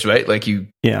editing choice, right? Like the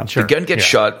gun gets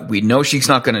shot. We know she's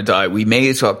not going to die. We may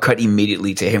as well cut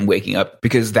immediately to him waking up,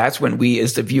 because that's when we,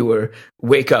 as the viewer,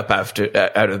 wake up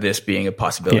out of this being a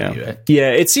possibility. Yeah. Right?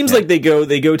 Yeah. It seems like they go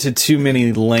to too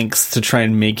many lengths to try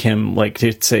and make him like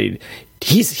to say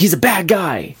he's a bad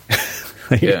guy.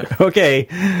 Okay.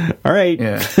 All right.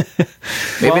 Yeah.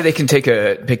 Maybe they can take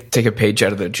a page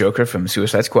out of the Joker from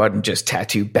Suicide Squad and just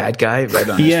tattoo bad guy right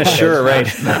on. Yeah, sure, right.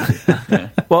 Yeah.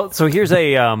 Well, so here's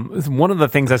one of the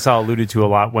things I saw alluded to a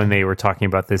lot when they were talking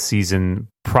about this season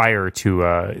prior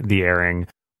to the airing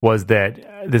was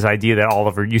that this idea that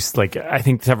Oliver used, like, I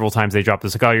think several times they dropped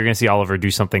this, like, oh, you're going to see Oliver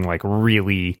do something like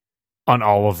really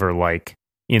un-Oliver like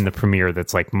in the premiere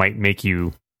that's like might make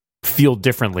you feel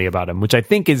differently about him, which I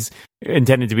think is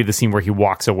intended to be the scene where he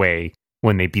walks away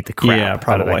when they beat the crap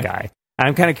out of that guy.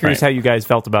 I'm kind of curious how you guys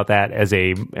felt about that as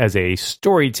a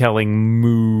storytelling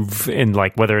move, and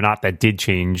like whether or not that did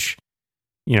change,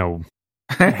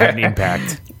 had an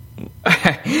impact.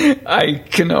 I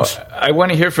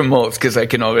want to hear from Moltz, because I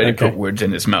can already put words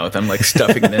in his mouth. I'm like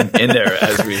stuffing them in there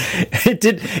as we.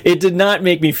 It did not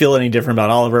make me feel any different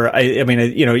about Oliver. I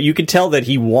mean, you could tell that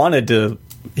he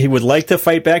would like to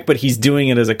fight back, but he's doing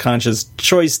it as a conscious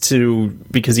choice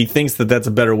because he thinks that that's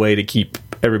a better way to keep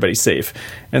everybody safe.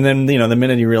 And then, the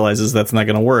minute he realizes that's not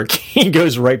going to work, he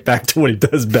goes right back to what he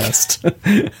does best,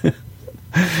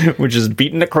 which is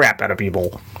beating the crap out of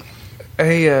people.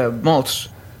 Hey, Maltz,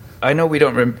 I know we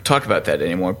don't talk about that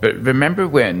anymore, but remember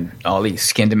when Ollie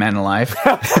skinned a man alive?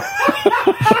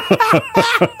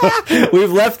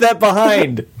 We've left that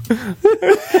behind.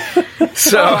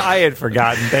 So I had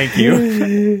forgotten. Thank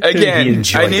you. Again,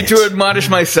 I need to admonish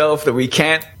myself that we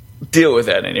can't deal with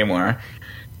that anymore.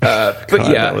 But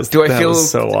God, that was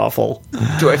so awful.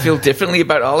 Do I feel differently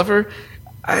about Oliver?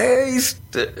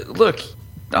 Look,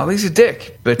 Ollie's a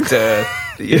dick, but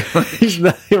he's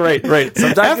not right.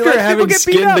 Sometimes after having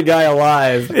skinned the guy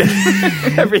alive,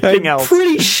 everything else. I'm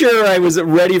pretty sure I was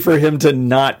ready for him to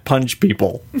not punch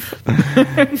people.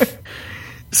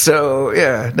 So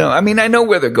I mean, I know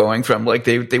where they're going from. Like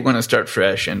they want to start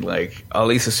fresh, and like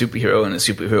Ollie's a superhero, and a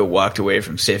superhero walked away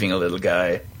from saving a little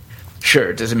guy.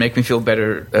 Sure, does it make me feel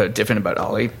better, different about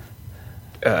Ollie?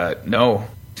 No,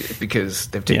 because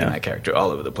they've taken that character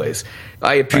all over the place.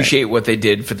 I appreciate what they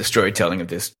did for the storytelling of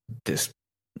this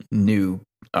new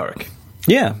arc.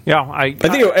 Yeah. I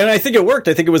think it worked.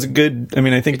 I think it was a good. I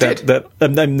mean, I think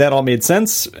that all made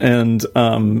sense, and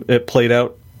it played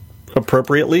out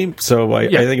appropriately. So I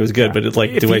think it was good. But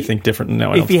I think different?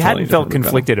 No. If he hadn't felt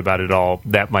conflicted about it all,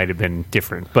 that might have been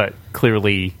different. But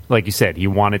clearly, like you said, he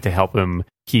wanted to help him.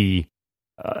 He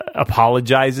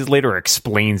apologizes later, or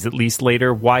explains at least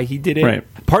later why he did it.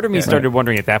 Right. Part of me started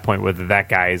wondering at that point whether that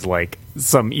guy is like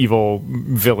some evil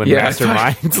villain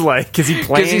mastermind, like because he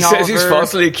says he's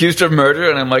falsely accused of murder,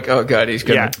 and I'm like, oh god, he's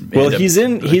gonna. Well, he's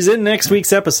in next week's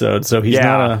episod, so he's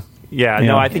not a.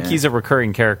 I think he's a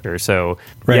recurring character. So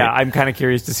I'm kind of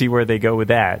curious to see where they go with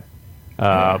that.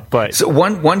 But so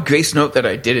one grace note that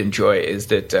I did enjoy is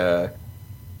that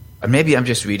maybe I'm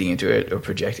just reading into it or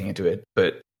projecting into it,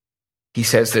 but. He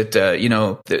says that,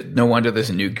 that no wonder there's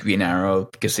a new Green Arrow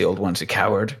because the old one's a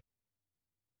coward.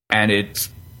 And it's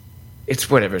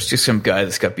whatever. It's just some guy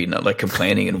that's got beaten up, like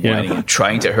complaining and whining and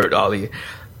trying to hurt Ollie.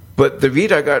 But the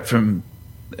read I got from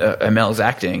Amel's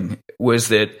acting was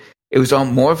that it was all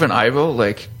more of an eye roll.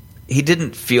 Like, he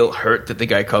didn't feel hurt that the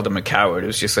guy called him a coward. It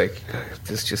was just like,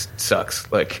 this just sucks.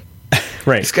 Like,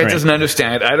 Right. This guy doesn't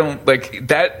understand. I don't like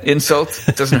that insult.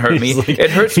 Doesn't hurt me. Like, it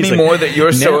hurts me more that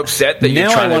you're so upset that you're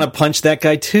trying I want to punch that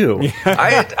guy too.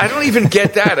 I don't even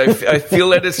get that. I feel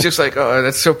that it's just like, oh,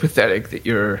 that's so pathetic that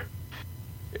you're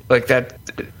like that.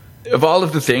 Of all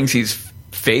of the things he's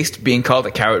faced, being called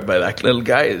a coward by that little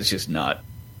guy is just not.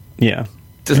 Yeah.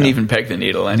 Doesn't even peg the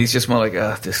needle, and he's just more like,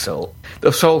 this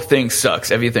whole thing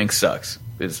sucks. Everything sucks.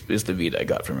 Is the beat I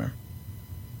got from him.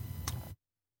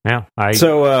 Yeah.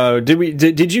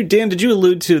 Did you, Dan? Did you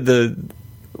allude to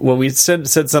we said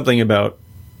something about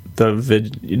the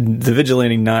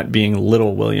vigilante not being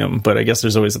little William, but I guess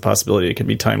there's always the possibility it could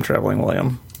be time traveling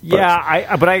William.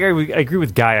 Yeah, but I agree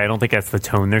with Guy. I don't think that's the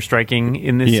tone they're striking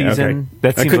in this season. Okay.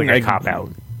 That seems like a cop out.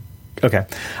 Okay,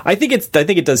 I think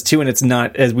it does too, and it's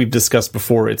not, as we've discussed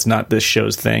before, it's not this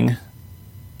show's thing.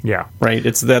 Yeah, right.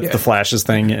 It's the Flash's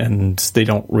thing, and they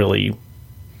don't really.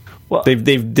 Well,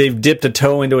 they've dipped a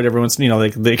toe into it every once. They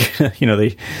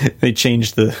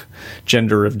changed the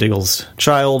gender of Diggle's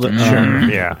child.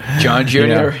 Yeah, John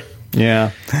Jr.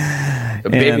 Yeah, a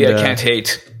baby I can't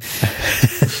hate.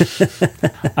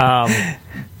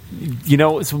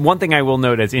 So one thing I will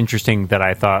note as interesting that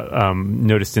I thought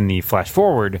noticed in the flash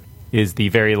forward is the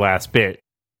very last bit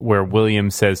where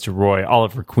William says to Roy,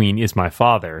 "Oliver Queen is my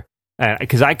father,"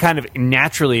 because I kind of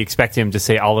naturally expect him to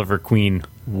say Oliver Queen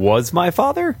was my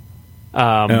father.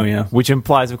 Which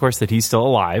implies, of course, that he's still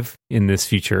alive in this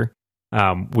future.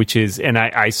 Which is, and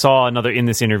I saw another in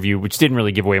this interview, which didn't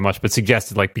really give away much, but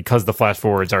suggested because the flash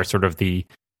forwards are sort of the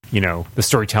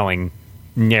storytelling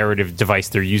narrative device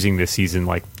they're using this season,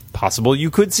 possible you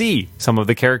could see some of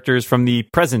the characters from the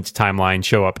present timeline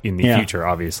show up in the future,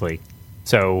 obviously.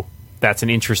 So that's an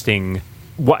interesting.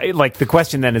 The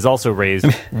question then is also raised: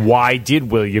 why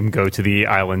did William go to the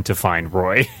island to find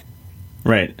Roy?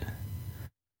 Right.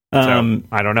 So,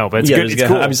 I don't know, but it's good. It's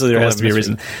cool. Obviously, there has to be a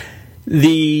reason.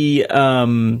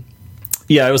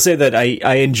 I will say that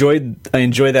I enjoy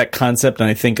that concept, and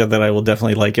I think that I will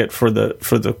definitely like it for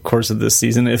the course of this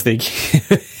season if they're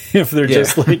just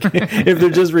if they're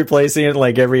just replacing it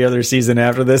like every other season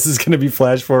after this is going to be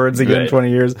flash forwards again in 20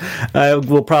 years. I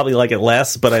will probably like it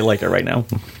less, but I like it right now.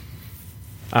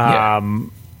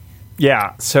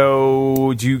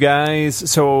 So do you guys?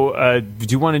 Do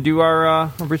you want to do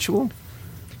our ritual?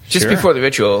 Just before the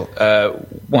ritual,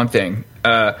 one thing.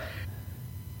 I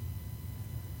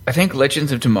think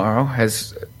Legends of Tomorrow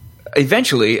has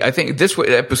eventually. I think this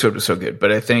episode was so good,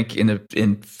 but I think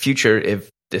in future, if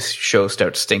this show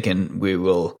starts stinking, we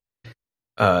will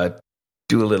do a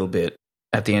little bit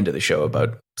at the end of the show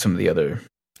about some of the other.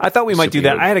 I thought we might do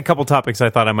that. I had a couple topics I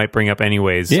thought I might bring up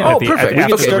anyways. Yeah. Perfect.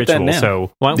 After the ritual.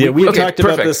 So we talked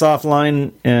about this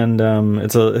offline, and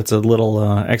it's a little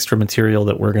extra material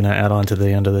that we're going to add on to the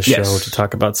end of the show to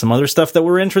talk about some other stuff that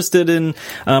we're interested in,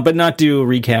 but not do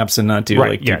recaps and not do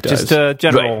deep dives.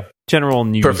 Just general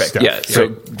news stuff. Yeah. So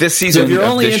this season, so if you're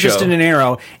only interested in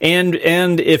Arrow, and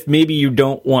if maybe you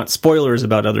don't want spoilers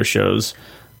about other shows,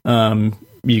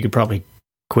 you could probably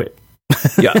quit.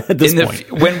 Yeah, at this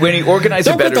point, when you organize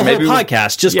it better, quit the whole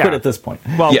podcast. Just quit at this point.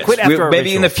 Well, quit after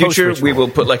maybe in the future we will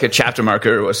put a chapter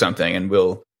marker or something, and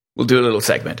we'll do a little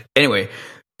segment. Anyway,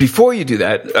 before you do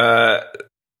that,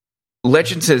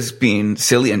 Legends has been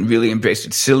silly and really embraced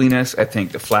its silliness. I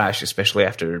think the Flash, especially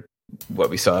after what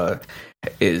we saw,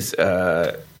 is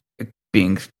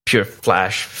being pure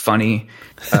Flash funny.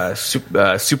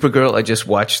 Supergirl, I just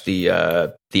watched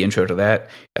the intro to that.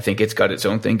 I think it's got its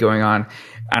own thing going on.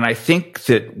 And I think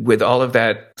that with all of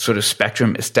that sort of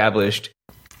spectrum established,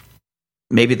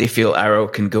 maybe they feel Arrow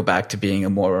can go back to being a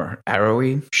more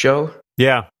Arrowy show.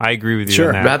 Yeah, I agree with you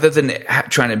on that. Rather than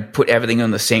trying to put everything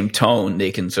on the same tone,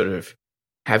 they can sort of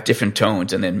have different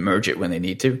tones and then merge it when they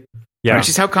need to. Yeah. Which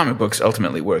is how comic books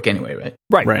ultimately work anyway, right?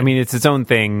 Right. I mean, it's its own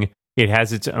thing. It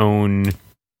has its own,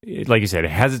 like you said,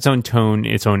 it has its own tone,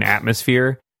 its own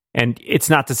atmosphere. And it's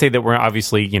not to say that we're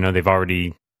obviously, they've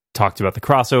already talked about the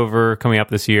crossover coming up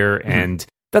this year, and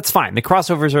that's fine. The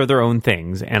crossovers are their own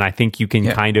things, and I think you can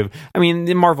kind of... I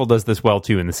mean, Marvel does this well,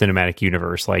 too, in the cinematic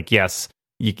universe. Yes,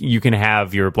 you can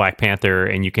have your Black Panther,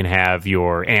 and you can have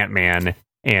your Ant-Man,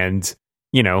 and,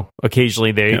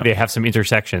 occasionally they have some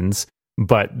intersections,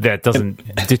 but that doesn't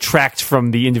detract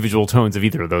from the individual tones of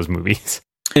either of those movies.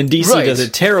 And DC Right. does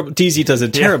it terrible. DC does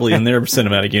it terribly in their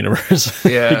cinematic universe.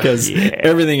 Yeah. Because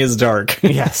everything is dark.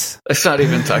 Yes. Let's not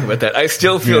even talk about that. I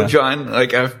still feel, Yeah. John,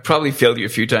 like I've probably failed you a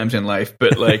few times in life,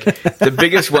 but like the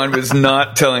biggest one was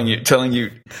not telling you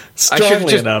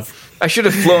Strongly enough. I should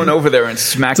have flown over there and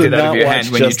smacked To it out not of your watch hand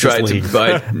when Justice you tried League. to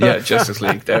buy Justice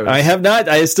League. That was,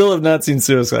 I still have not seen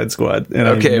Suicide Squad. And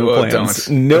Okay, I have no well, plans.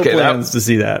 don't. No Okay, plans to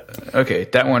see that. okay,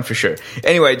 that one for sure.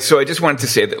 Anyway, so I just wanted to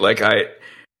say that like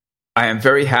I am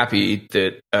very happy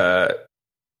that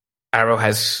Arrow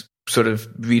has sort of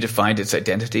redefined its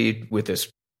identity with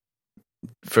this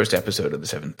first episode of the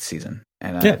 7th season,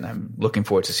 and I'm looking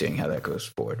forward to seeing how that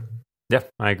goes forward. Yeah,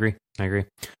 I agree.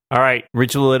 All right,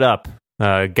 ritual it up.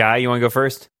 Guy, you want to go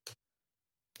first?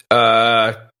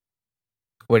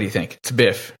 What do you think? It's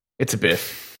a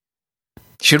biff.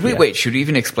 Should we wait? Should we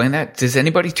even explain that? Is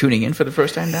anybody tuning in for the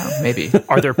first time now? Maybe.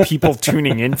 Are there people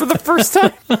tuning in for the first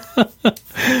time?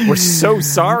 We're so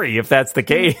sorry if that's the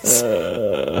case.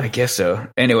 I guess so.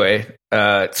 Anyway,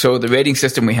 so the rating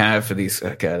system we have for these.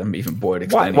 God, I'm even bored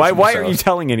explaining. Why are you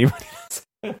telling anybody?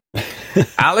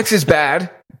 Alex is bad.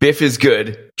 Biff is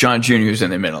good. John Jr. is in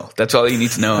the middle. That's all you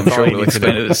need to know. I'm sure we'll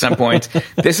explain it at some point.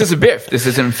 This is a biff. This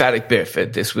is an emphatic biff.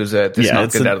 This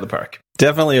knocked it out of the park.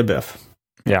 Definitely a biff.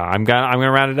 Yeah, I'm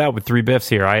gonna round it out with 3 biffs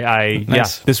here.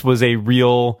 Nice. This was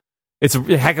it's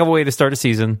a heck of a way to start a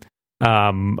season.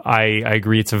 I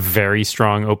agree. It's a very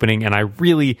strong opening, and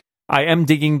I am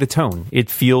digging the tone. It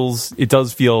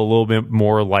does feel a little bit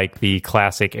more like the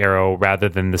classic Arrow rather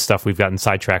than the stuff we've gotten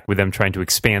sidetracked with them trying to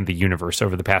expand the universe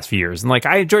over the past few years. And like,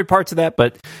 I enjoyed parts of that,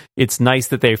 but it's nice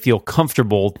that they feel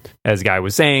comfortable, as Guy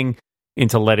was saying,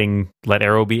 into let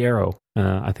Arrow be Arrow.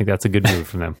 I think that's a good move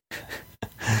from them.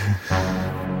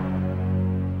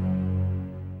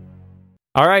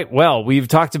 All right, well, we've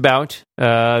talked about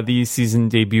the season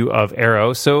debut of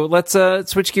Arrow, so let's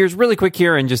switch gears really quick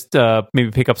here and just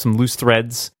maybe pick up some loose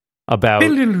threads about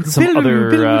some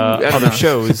other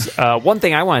shows. One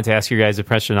thing I wanted to ask your guys'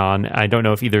 impression on, I don't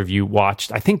know if either of you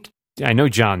watched, I know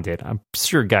John did, I'm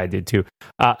sure Guy did too.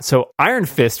 So Iron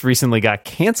Fist recently got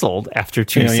canceled after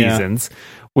 2 seasons,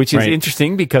 which is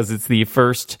interesting because it's the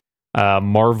first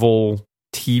Marvel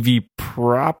TV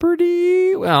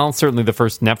property. Well, certainly the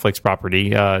first Netflix property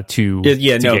to because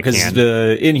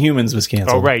Inhumans was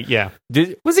canceled. Oh, right, yeah.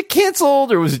 Was it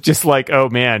canceled, or was it just like, oh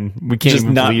man, we can't just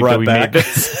even not believe that we back. made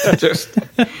this?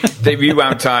 They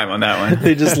rewound time on that one.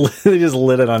 They just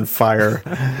lit it on fire.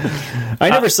 I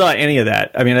never saw any of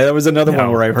that. I mean, that was another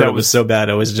one where I heard it was so bad.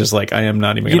 I was just like, I am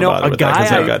not even going to bother with that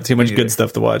because I've got too much good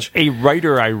stuff to watch. A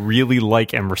writer I really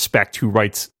like and respect who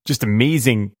writes just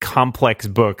amazing, complex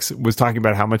books was talking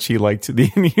about how much he liked the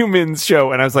Inhumans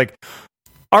show, and I was like,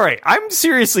 all right, I'm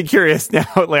seriously curious now.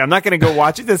 Like, I'm not going to go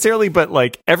watch it necessarily, but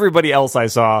like everybody else I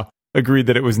saw agreed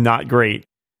that it was not great.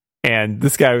 And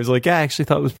this guy was like, yeah, I actually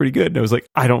thought it was pretty good. And I was like,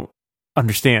 I don't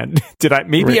understand. Did I?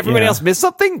 Maybe everybody else missed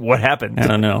something? What happened? I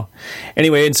don't know.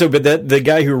 Anyway, and so, but the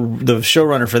guy the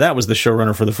showrunner for that was the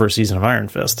showrunner for the first season of Iron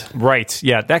Fist. Right.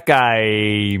 Yeah, that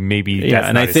guy maybe. Yeah,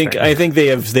 and I think they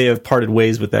have parted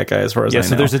ways with that guy as far as I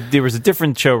know. So there was a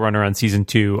different showrunner on season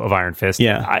 2 of Iron Fist.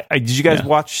 Yeah. Did you guys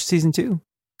watch season 2?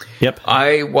 Yep.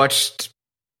 I watched.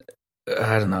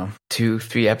 I don't know,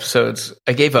 2-3 episodes.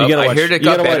 I gave up. I heard it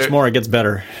got better. Watch more. It gets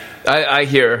better. I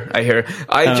hear.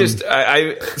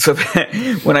 So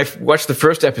when I watched the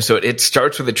first episode, it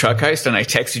starts with a truck heist, and I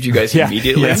texted you guys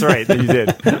immediately. That's right, you did.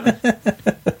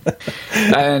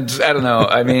 And I don't know.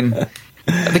 I mean,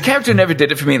 the character never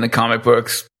did it for me in the comic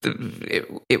books.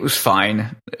 It was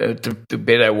fine, the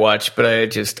bit I watched, but I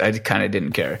kind of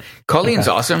didn't care. Colleen's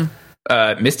awesome.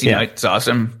 Misty Knight's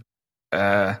awesome.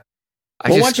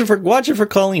 Watch it for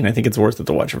Colleen. I think it's worth it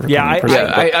to watch it for Colleen.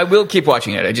 I will keep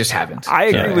watching it. I just haven't. I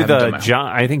agree with John.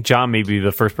 I think John may be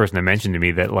the first person to mention to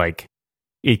me that like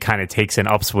it kind of takes an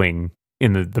upswing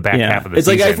in the back half of the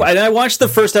season. It's like I watched the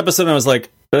first episode and I was like,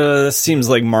 this seems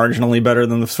like marginally better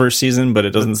than the first season, but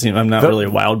it doesn't seem. I'm not really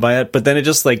wowed by it. But then it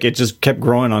just kept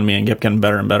growing on me and kept getting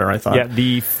better and better. I thought. Yeah,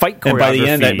 the fight choreography.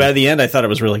 And by the end, I thought it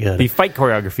was really good. The fight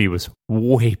choreography was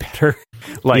way better.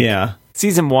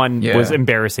 Season 1 was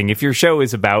embarrassing. If your show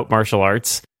is about martial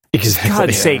arts,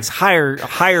 God's sakes, hire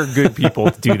good people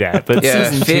to do that. But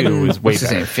season 2 was way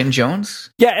better. Finn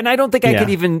Jones? Yeah, and I don't think I could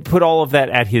even put all of that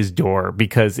at his door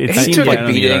because it seemed took like a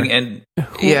beating and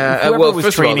whoever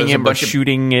was training him or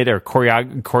shooting it or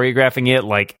choreographing it,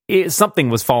 like something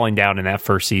was falling down in that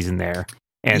first season there.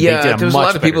 And they did there was a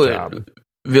lot of people job. that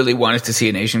really wanted to see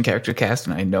an Asian character cast,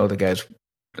 and I know the guy's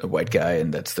a white guy,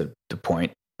 and that's the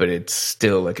point. but it's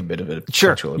still like a bit of a Sure.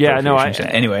 cultural Yeah, no, appropriation.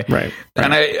 Anyway, Right.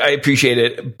 and I appreciate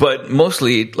it, but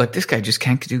mostly like this guy just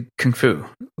can't do kung fu.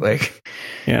 Like,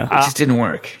 Yeah. it just didn't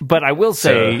work. But I will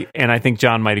say, and I think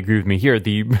John might agree with me here,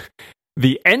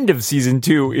 the end of season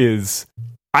 2 is,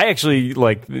 I actually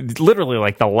like, literally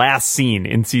like the last scene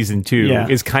in season 2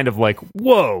 is kind of like,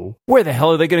 whoa, where the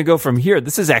hell are they going to go from here?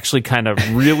 This is actually kind of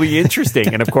really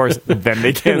interesting. And of course, then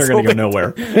they can't. They're going to go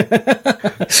nowhere.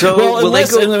 So,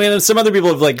 I mean, some other people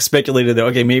have like speculated that,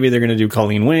 okay, maybe they're going to do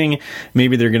Colleen Wing.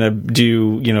 Maybe they're going to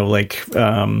do, like,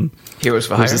 Heroes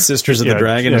for Hire? the Sisters of the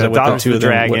Dragon. Is that what Daughters the two of the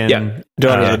of them? Dragon.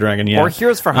 Daughters of the Dragon, yeah. Or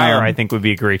Heroes for Hire, I think would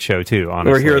be a great show too,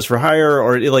 honestly. Or Heroes for Hire,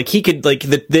 or like he could, like,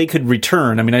 they could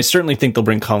return. I mean, I certainly think they'll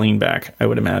bring Colleen back, I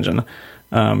would imagine.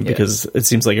 Because it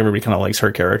seems like everybody kind of likes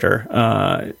her character.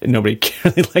 Nobody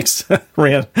really likes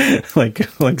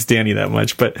likes Danny that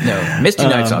much, but No, Misty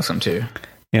Knight's awesome too.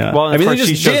 yeah. Well, and I mean, of they course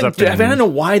just she shows up I don't know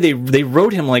why they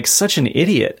wrote him like such an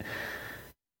idiot.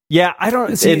 Yeah, I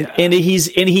don't see. And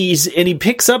he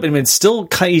picks up. I mean,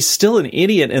 he's still an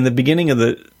idiot in the beginning of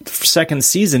the second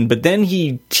season, but then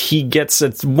he gets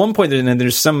at one point, and then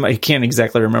there's some, I can't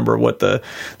exactly remember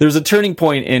there's a turning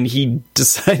point, and he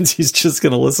decides he's just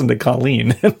going to listen to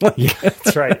Colleen.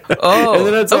 That's right. Oh, and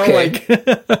then it's all like,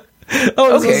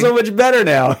 this is so much better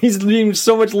now. He's being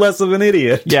so much less of an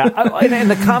idiot. Yeah, in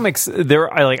the comics, I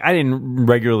didn't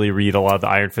regularly read a lot of the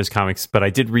Iron Fist comics, but I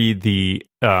did read the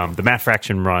Matt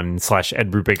Fraction run /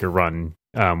 Ed Brubaker run,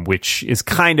 which is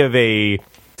kind of a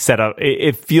setup.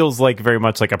 It feels like very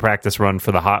much like a practice run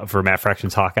for Matt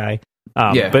Fraction's Hawkeye.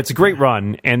 But it's a great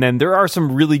run, and then there are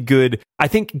some really good. I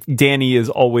think Danny is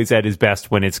always at his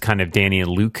best when it's kind of Danny and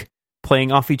Luke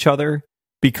playing off each other,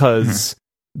 because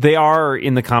they are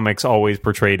in the comics always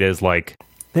portrayed as like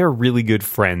they're really good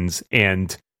friends,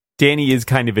 and Danny is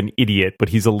kind of an idiot, but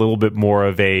he's a little bit more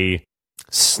of a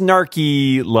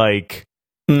snarky, like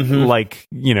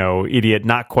idiot,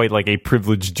 not quite like a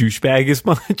privileged douchebag as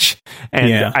much.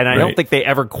 And I don't think they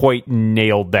ever quite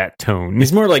nailed that tone.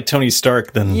 He's more like Tony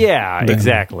Stark than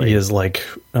exactly. He is like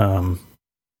I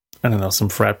don't know, some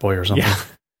frat boy or something. Yeah.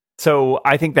 So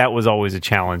I think that was always a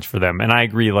challenge for them. And I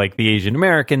agree, like the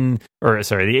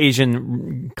the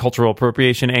Asian cultural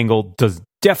appropriation angle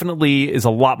is a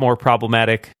lot more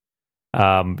problematic,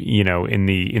 in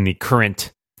the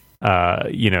current,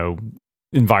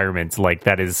 environment. Like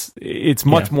it's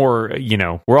much more,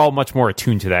 we're all much more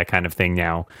attuned to that kind of thing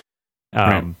now.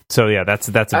 So yeah, that's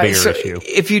a bigger issue.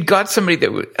 If you'd got somebody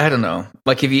that would, I don't know,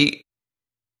 like if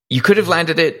you could have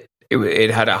landed it,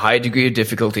 it had a high degree of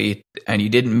difficulty, and you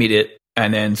didn't meet it,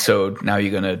 and then so now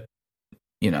you're gonna,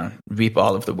 reap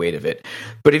all of the weight of it.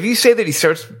 But if you say that he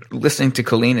starts listening to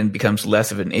Colleen and becomes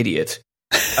less of an idiot,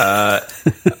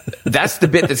 that's the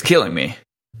bit that's killing me.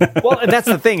 Well, and that's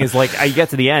the thing is, like, I get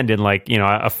to the end, and like,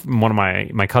 one of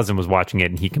my cousin was watching it,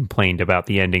 and he complained about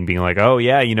the ending being like, oh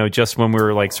yeah, just when we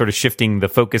were like sort of shifting the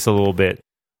focus a little bit,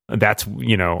 that's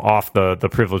off the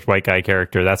privileged white guy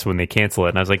character, that's when they cancel it.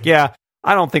 And I was like, yeah,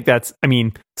 I don't think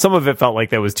some of it felt like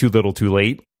that was too little too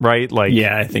late, right? Like,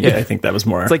 yeah, I think that was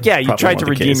more. It's like, yeah, you tried to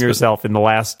redeem yourself in the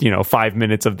last, 5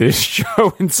 minutes of this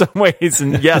show in some ways,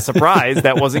 and yeah, surprise,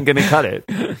 that wasn't going to cut it.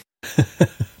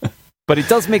 But it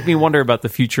does make me wonder about the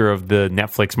future of the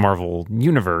Netflix Marvel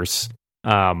universe.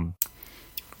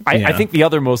 I think the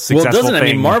other most successful thing... I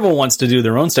mean, Marvel wants to do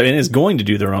their own stuff and is going to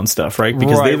do their own stuff, right?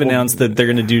 Because they've announced that they're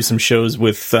going to do some shows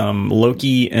with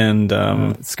Loki and...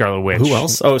 Scarlet Witch. Who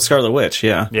else? Oh, Scarlet Witch,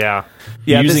 yeah. Yeah.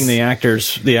 Using the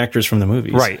actors from the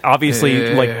movies. Right.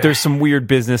 Obviously, there's some weird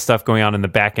business stuff going on in the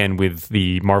back end with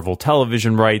the Marvel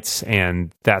television rights,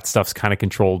 and that stuff's kind of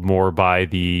controlled more by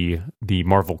the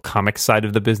Marvel Comics side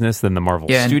of the business than the Marvel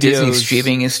Studios. And Disney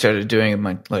streaming has started doing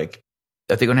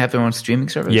are they going to have their own streaming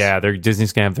service? Yeah,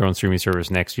 Disney's going to have their own streaming service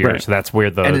next year. Right. So that's where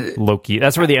the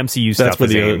MCU stuff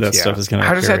stuff is going to.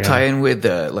 How does that tie in with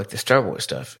the Star Wars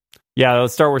stuff? Yeah, the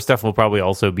Star Wars stuff will probably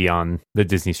also be on the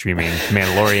Disney streaming.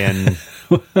 Mandalorian,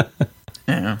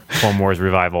 Clone Wars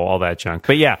revival, all that junk.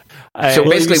 But yeah, so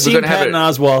basically we're going to have Patton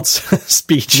Oswalt's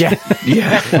speech. Yeah.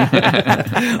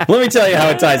 Let me tell you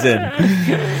how it ties in.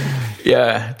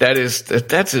 Yeah,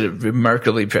 that's a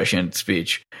remarkably prescient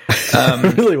speech.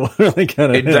 Really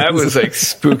kind of. That was like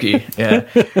spooky. Yeah.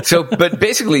 So, but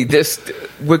basically,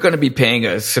 we're going to be paying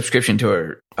a subscription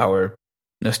to our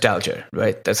nostalgia,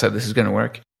 right? That's how this is going to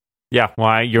work. Yeah.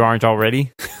 Why you aren't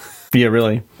already? Yeah,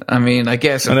 really. I mean, I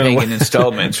guess I'm paying in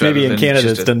installments. Maybe in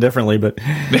Canada it's done differently, but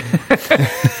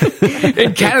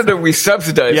in Canada we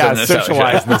subsidize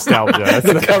socialize nostalgia.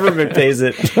 The government pays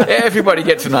it. Everybody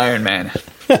gets an Iron Man.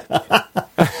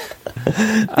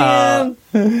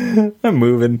 I'm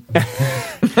moving.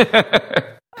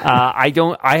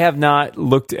 I have not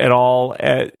looked at all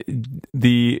at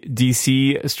the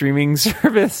DC streaming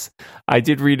service. I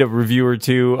did read a review or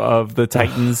two of the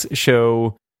Titans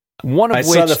show. I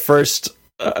saw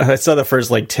the first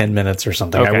like 10 minutes or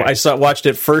something. Okay. Watched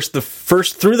it through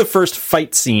the first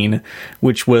fight scene,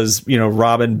 which was,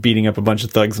 Robin beating up a bunch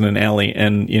of thugs in an alley,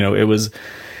 and it was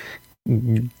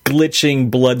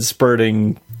glitching, blood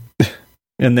spurting,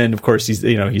 and then of course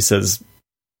he says,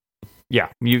 "Yeah,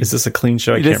 is this a clean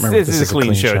show?" I can't remember. This is a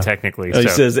clean show technically. He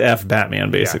says "F Batman,"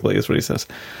 basically, is what he says.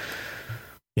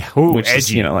 Yeah, ooh, which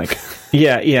edgy. is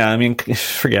yeah. I mean,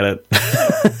 forget it.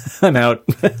 I'm out.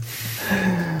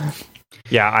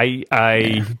 Yeah,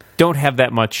 I don't have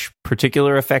that much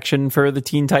particular affection for the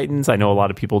Teen Titans. I know a lot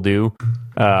of people do,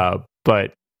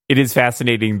 but it is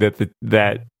fascinating that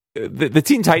the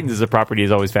Teen Titans as a property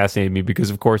has always fascinated me because,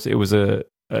 of course, it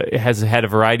has had a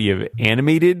variety of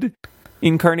animated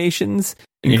incarnations,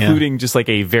 including just like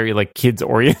a very like kids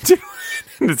oriented.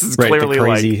 This is clearly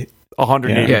like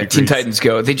 180 degrees. Teen Titans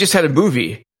Go. They just had a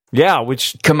movie. Yeah,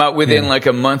 which come out within like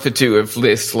a month or two of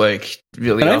this, like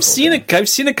really. And I've seen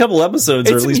a couple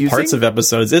episodes, or at least amusing. parts of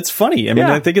episodes. It's funny. I mean,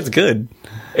 I think it's good.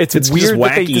 It's weird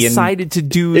that they decided to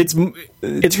do. It's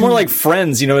more like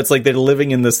Friends. It's like they're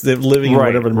living in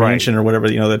whatever mansion or whatever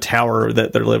the tower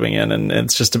that they're living in, and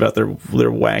it's just about their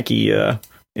wacky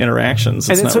interactions.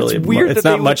 It's not really weird. It's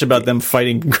not much about them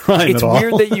fighting crime at all. It's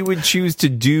weird that you would choose to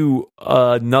do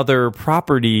another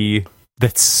property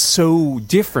that's so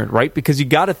different, right? Because you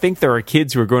got to think there are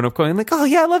kids who are growing up going like, "Oh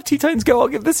yeah, I love Teen Titans Go. I'll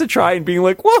give this a try," and being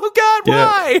like, "Whoa, God,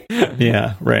 why?"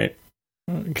 Yeah, right.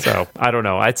 So I don't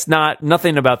know. It's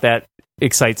nothing about that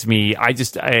excites me. I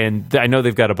know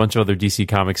they've got a bunch of other DC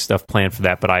Comics stuff planned for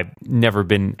that, but I've never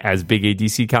been as big a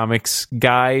DC Comics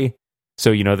guy.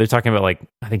 So they're talking about like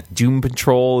I think Doom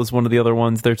Patrol is one of the other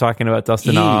ones they're talking about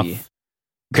dusting off.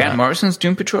 Grant Morrison's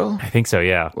Doom Patrol. I think so.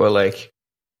 Yeah. Well, like.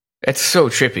 It's so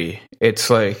trippy.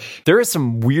 It's like there is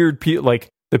some weird people. Like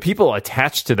the people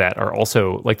attached to that are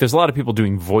also like there's a lot of people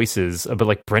doing voices, but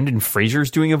like Brendan Fraser's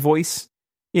doing a voice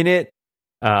in it.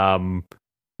 I'm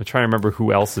trying to remember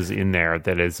who else is in there.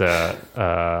 That is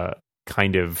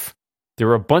kind of there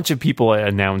were a bunch of people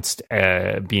announced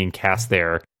being cast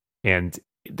there, and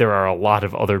there are a lot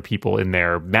of other people in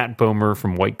there. Matt Bomer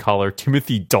from White Collar,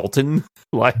 Timothy Dalton.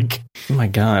 Like, oh my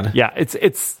god, yeah,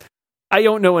 it's. I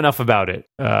don't know enough about it.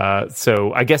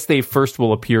 So I guess they first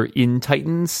will appear in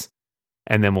Titans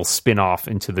and then will spin off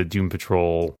into the Doom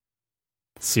Patrol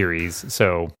series.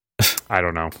 So I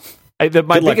don't know.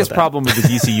 My biggest problem with the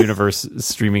DC Universe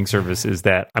streaming service is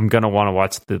that I'm going to want to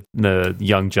watch the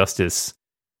Young Justice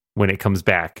when it comes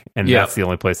back. And that's the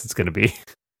only place it's going to be.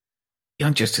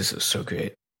 Young Justice is so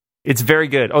great. It's very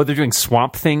good. Oh, they're doing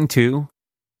Swamp Thing too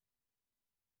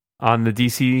on the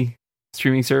DC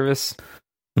streaming service.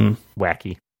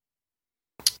 Wacky.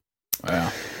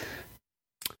 Wow.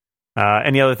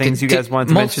 Any other things you guys want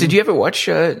to mention? Did you ever watch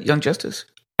Young Justice?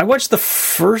 I watched the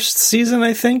first season,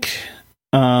 I think,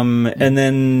 and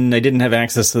then I didn't have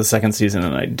access to the second season,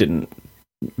 and I didn't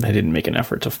make an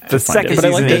effort to find it. The second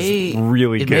season is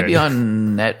really good. It may be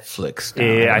on Netflix now.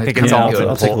 Yeah, I think it's all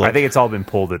been pulled. I think it's all been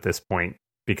pulled at this point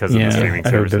because of the streaming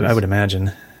services. I would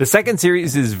imagine. The second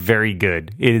series is very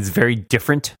good. It is very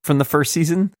different from the first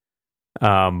season.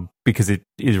 Because it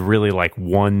is really like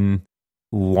one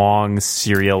long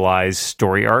serialized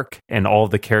story arc, and all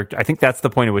of the characters. I think that's the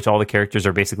point at which all the characters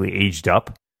are basically aged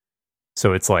up.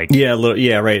 So it's like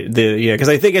right. Because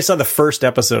I think I saw the first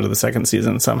episode of the second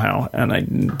season somehow, and I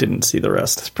didn't see the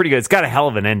rest. It's pretty good. It's got a hell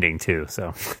of an ending too.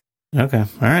 So okay, all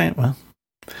right. Well,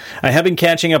 I have been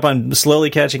slowly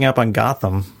catching up on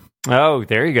Gotham. Oh,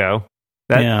 there you go.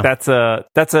 That's a.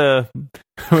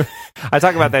 I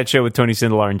talk about that show with Tony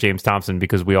Sindelar and James Thompson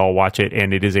because we all watch it,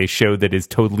 and it is a show that is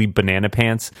totally banana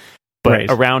pants. But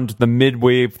around the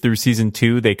midway through season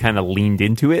 2, they kind of leaned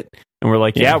into it, and we're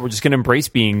like, we're just going to embrace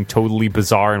being totally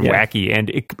bizarre and wacky,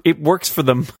 and it works for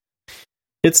them.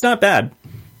 It's not bad.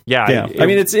 Yeah. I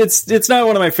mean, it's not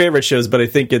one of my favorite shows, but I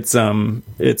think it's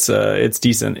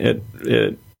decent.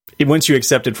 It once you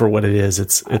accept it for what it is,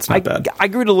 it's not bad. I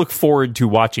grew to look forward to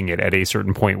watching it at a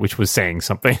certain point, which was saying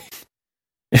something.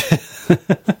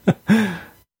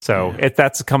 So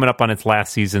that's coming up on its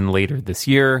last season later this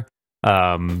year.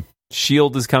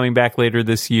 S.H.I.E.L.D. is coming back later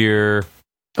this year.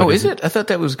 Oh, is it? I thought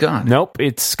that was gone. Nope,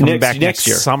 it's coming back next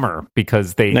year. Summer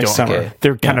because they next don't. Summer.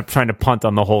 They're kind of trying to punt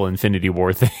on the whole Infinity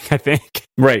War thing, I think.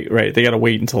 Right. They got to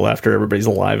wait until after everybody's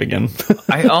alive again.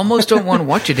 I almost don't want to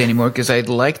watch it anymore because I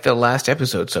liked the last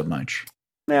episode so much.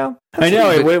 Yeah, I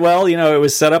know. It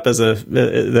was set up as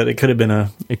that it could have been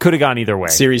it could have gone either way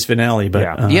series finale,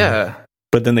 but yeah.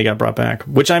 but then they got brought back,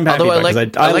 which I'm happy Although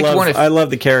about because I love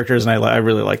the characters and I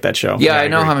really like that show. Yeah, I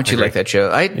know how much you like that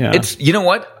show. It's, you know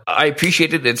what? I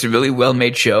appreciate it. It's a really well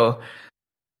made show.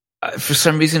 For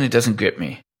some reason, it doesn't grip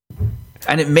me,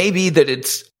 and it may be that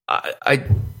it's I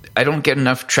don't get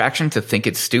enough traction to think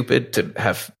it's stupid to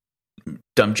have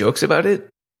dumb jokes about it.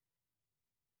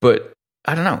 But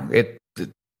I don't know.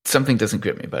 Something doesn't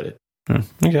grip me about it.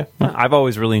 Okay, I've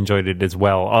always really enjoyed it as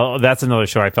well. That's another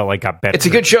show I felt like got better. It's a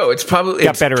good show. It's probably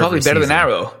better than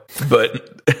Arrow,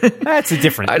 but it's a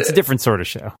different sort of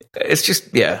show. It's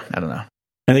just I don't know.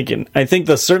 I think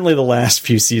certainly the last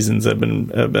few seasons have been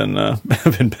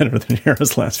better than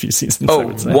Arrow's last few seasons. Oh,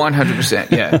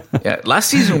 100%. Yeah. Last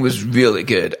season was really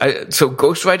good. So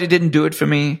Ghost Rider didn't do it for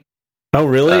me. Oh,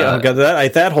 really? Got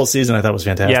that. That whole season I thought was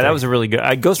fantastic. Yeah, that was a really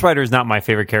good. Ghost Rider is not my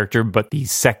favorite character, but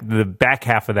the back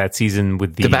half of that season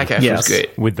with the back half was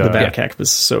great. With the back half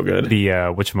was so good. The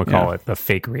whatchamacallit, the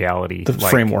fake reality, the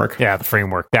framework. Yeah, the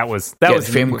framework. That was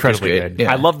incredibly good.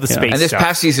 Yeah. I love the space. And this stuff.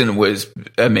 past season was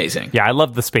amazing. Yeah, I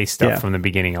love the space stuff from the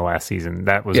beginning of last season.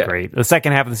 That was great. The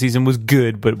second half of the season was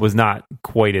good, but was not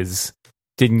quite as.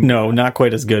 Not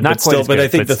quite as good. But I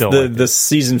think the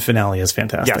season finale is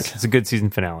fantastic. Yes, it's a good season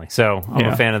finale. So I'm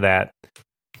a fan of that.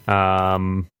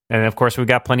 And of course, we've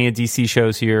got plenty of DC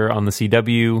shows here on the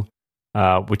CW,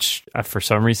 which for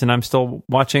some reason I'm still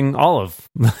watching all of.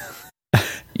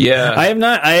 Yeah, I am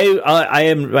not.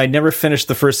 I never finished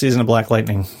the first season of Black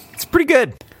Lightning. It's pretty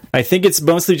good. I think it's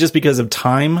mostly just because of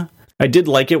time. I did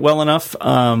like it well enough,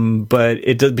 but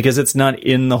it does because it's not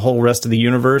in the whole rest of the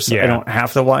universe. I don't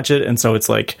have to watch it, and so it's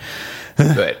like,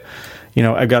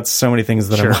 I've got so many things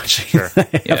that I'm watching.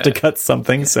 I have to cut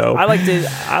something. So I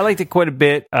liked it quite a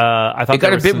bit. I thought it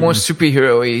got a bit more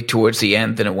superhero-y towards the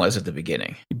end than it was at the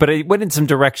beginning. But it went in some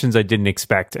directions I didn't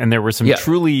expect, and there were some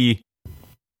truly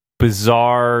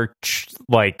bizarre,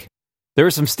 there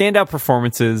were some standout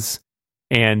performances.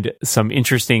 And some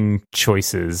interesting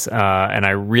choices, and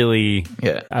I really,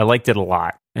 I liked it a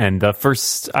lot. And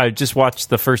I just watched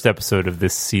the first episode of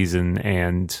this season,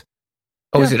 and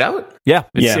is it out? Yeah,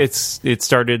 it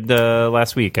started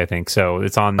last week, I think. So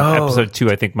it's on episode 2.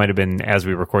 I think might have been as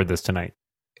we record this tonight.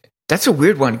 That's a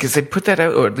weird one because they put that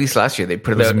out, or at least last year they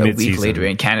put it out a week later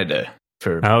in Canada.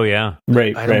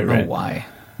 Right. I don't know why.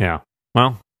 Yeah.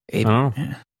 Well, I don't know.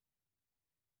 Yeah.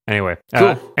 Anyway,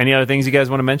 cool. Any other things you guys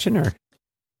want to mention, or?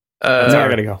 No, I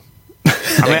gotta go.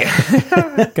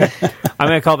 I'm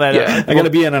gonna call that. I gotta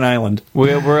be on an island.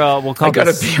 We'll call. I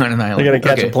gotta be on an island. I gotta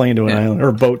catch a plane to an island or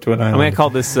a boat to an island. I'm gonna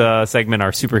call this segment our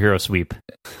superhero sweep.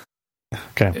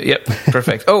 Okay. Yep.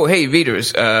 Perfect. Oh, hey,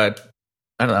 readers. I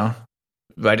don't know.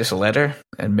 Write us a letter,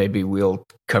 and maybe we'll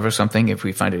cover something if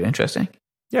we find it interesting.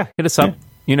 Yeah, hit us up. Yeah.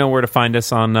 You know where to find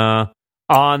us on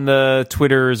the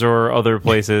Twitters or other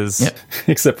places. Yep.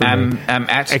 Except for I'm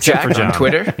at Jack for John on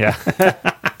Twitter. Yeah.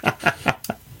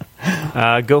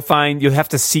 You'll have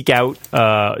to seek out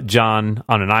John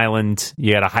on an island.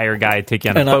 You got to hire a guy to take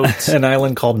you on a boat. An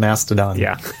island called Mastodon.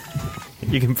 Yeah.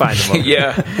 You can find him.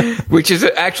 Yeah, which is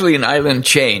actually an island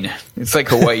chain. It's like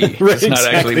Hawaii. It's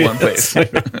not actually one place.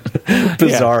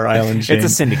 Bizarre island chain. It's a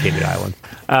syndicated island.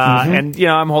 And,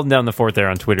 I'm holding down the fort there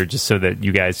on Twitter just so that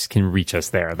you guys can reach us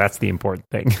there. That's the important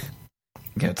thing.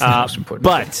 Yeah, it's the most important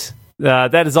thing.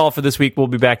 But that is all for this week. We'll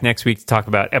be back next week to talk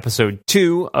about episode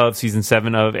 2 of season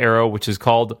 7 of Arrow, which is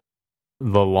called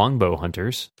The Longbow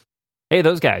Hunters. Hey,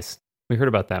 those guys. We heard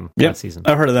about them last season.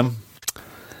 I've heard of them.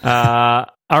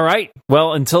 All right.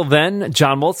 Well, until then,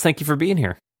 John Moltz, thank you for being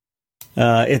here.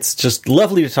 It's just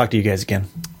lovely to talk to you guys again.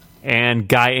 And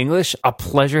Guy English, a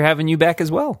pleasure having you back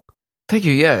as well. Thank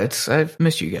you. Yeah, I've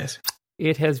missed you guys.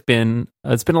 It's been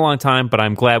a long time, but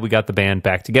I'm glad we got the band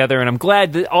back together, and I'm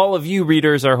glad that all of you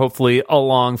readers are hopefully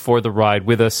along for the ride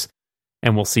with us,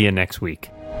 and we'll see you next week.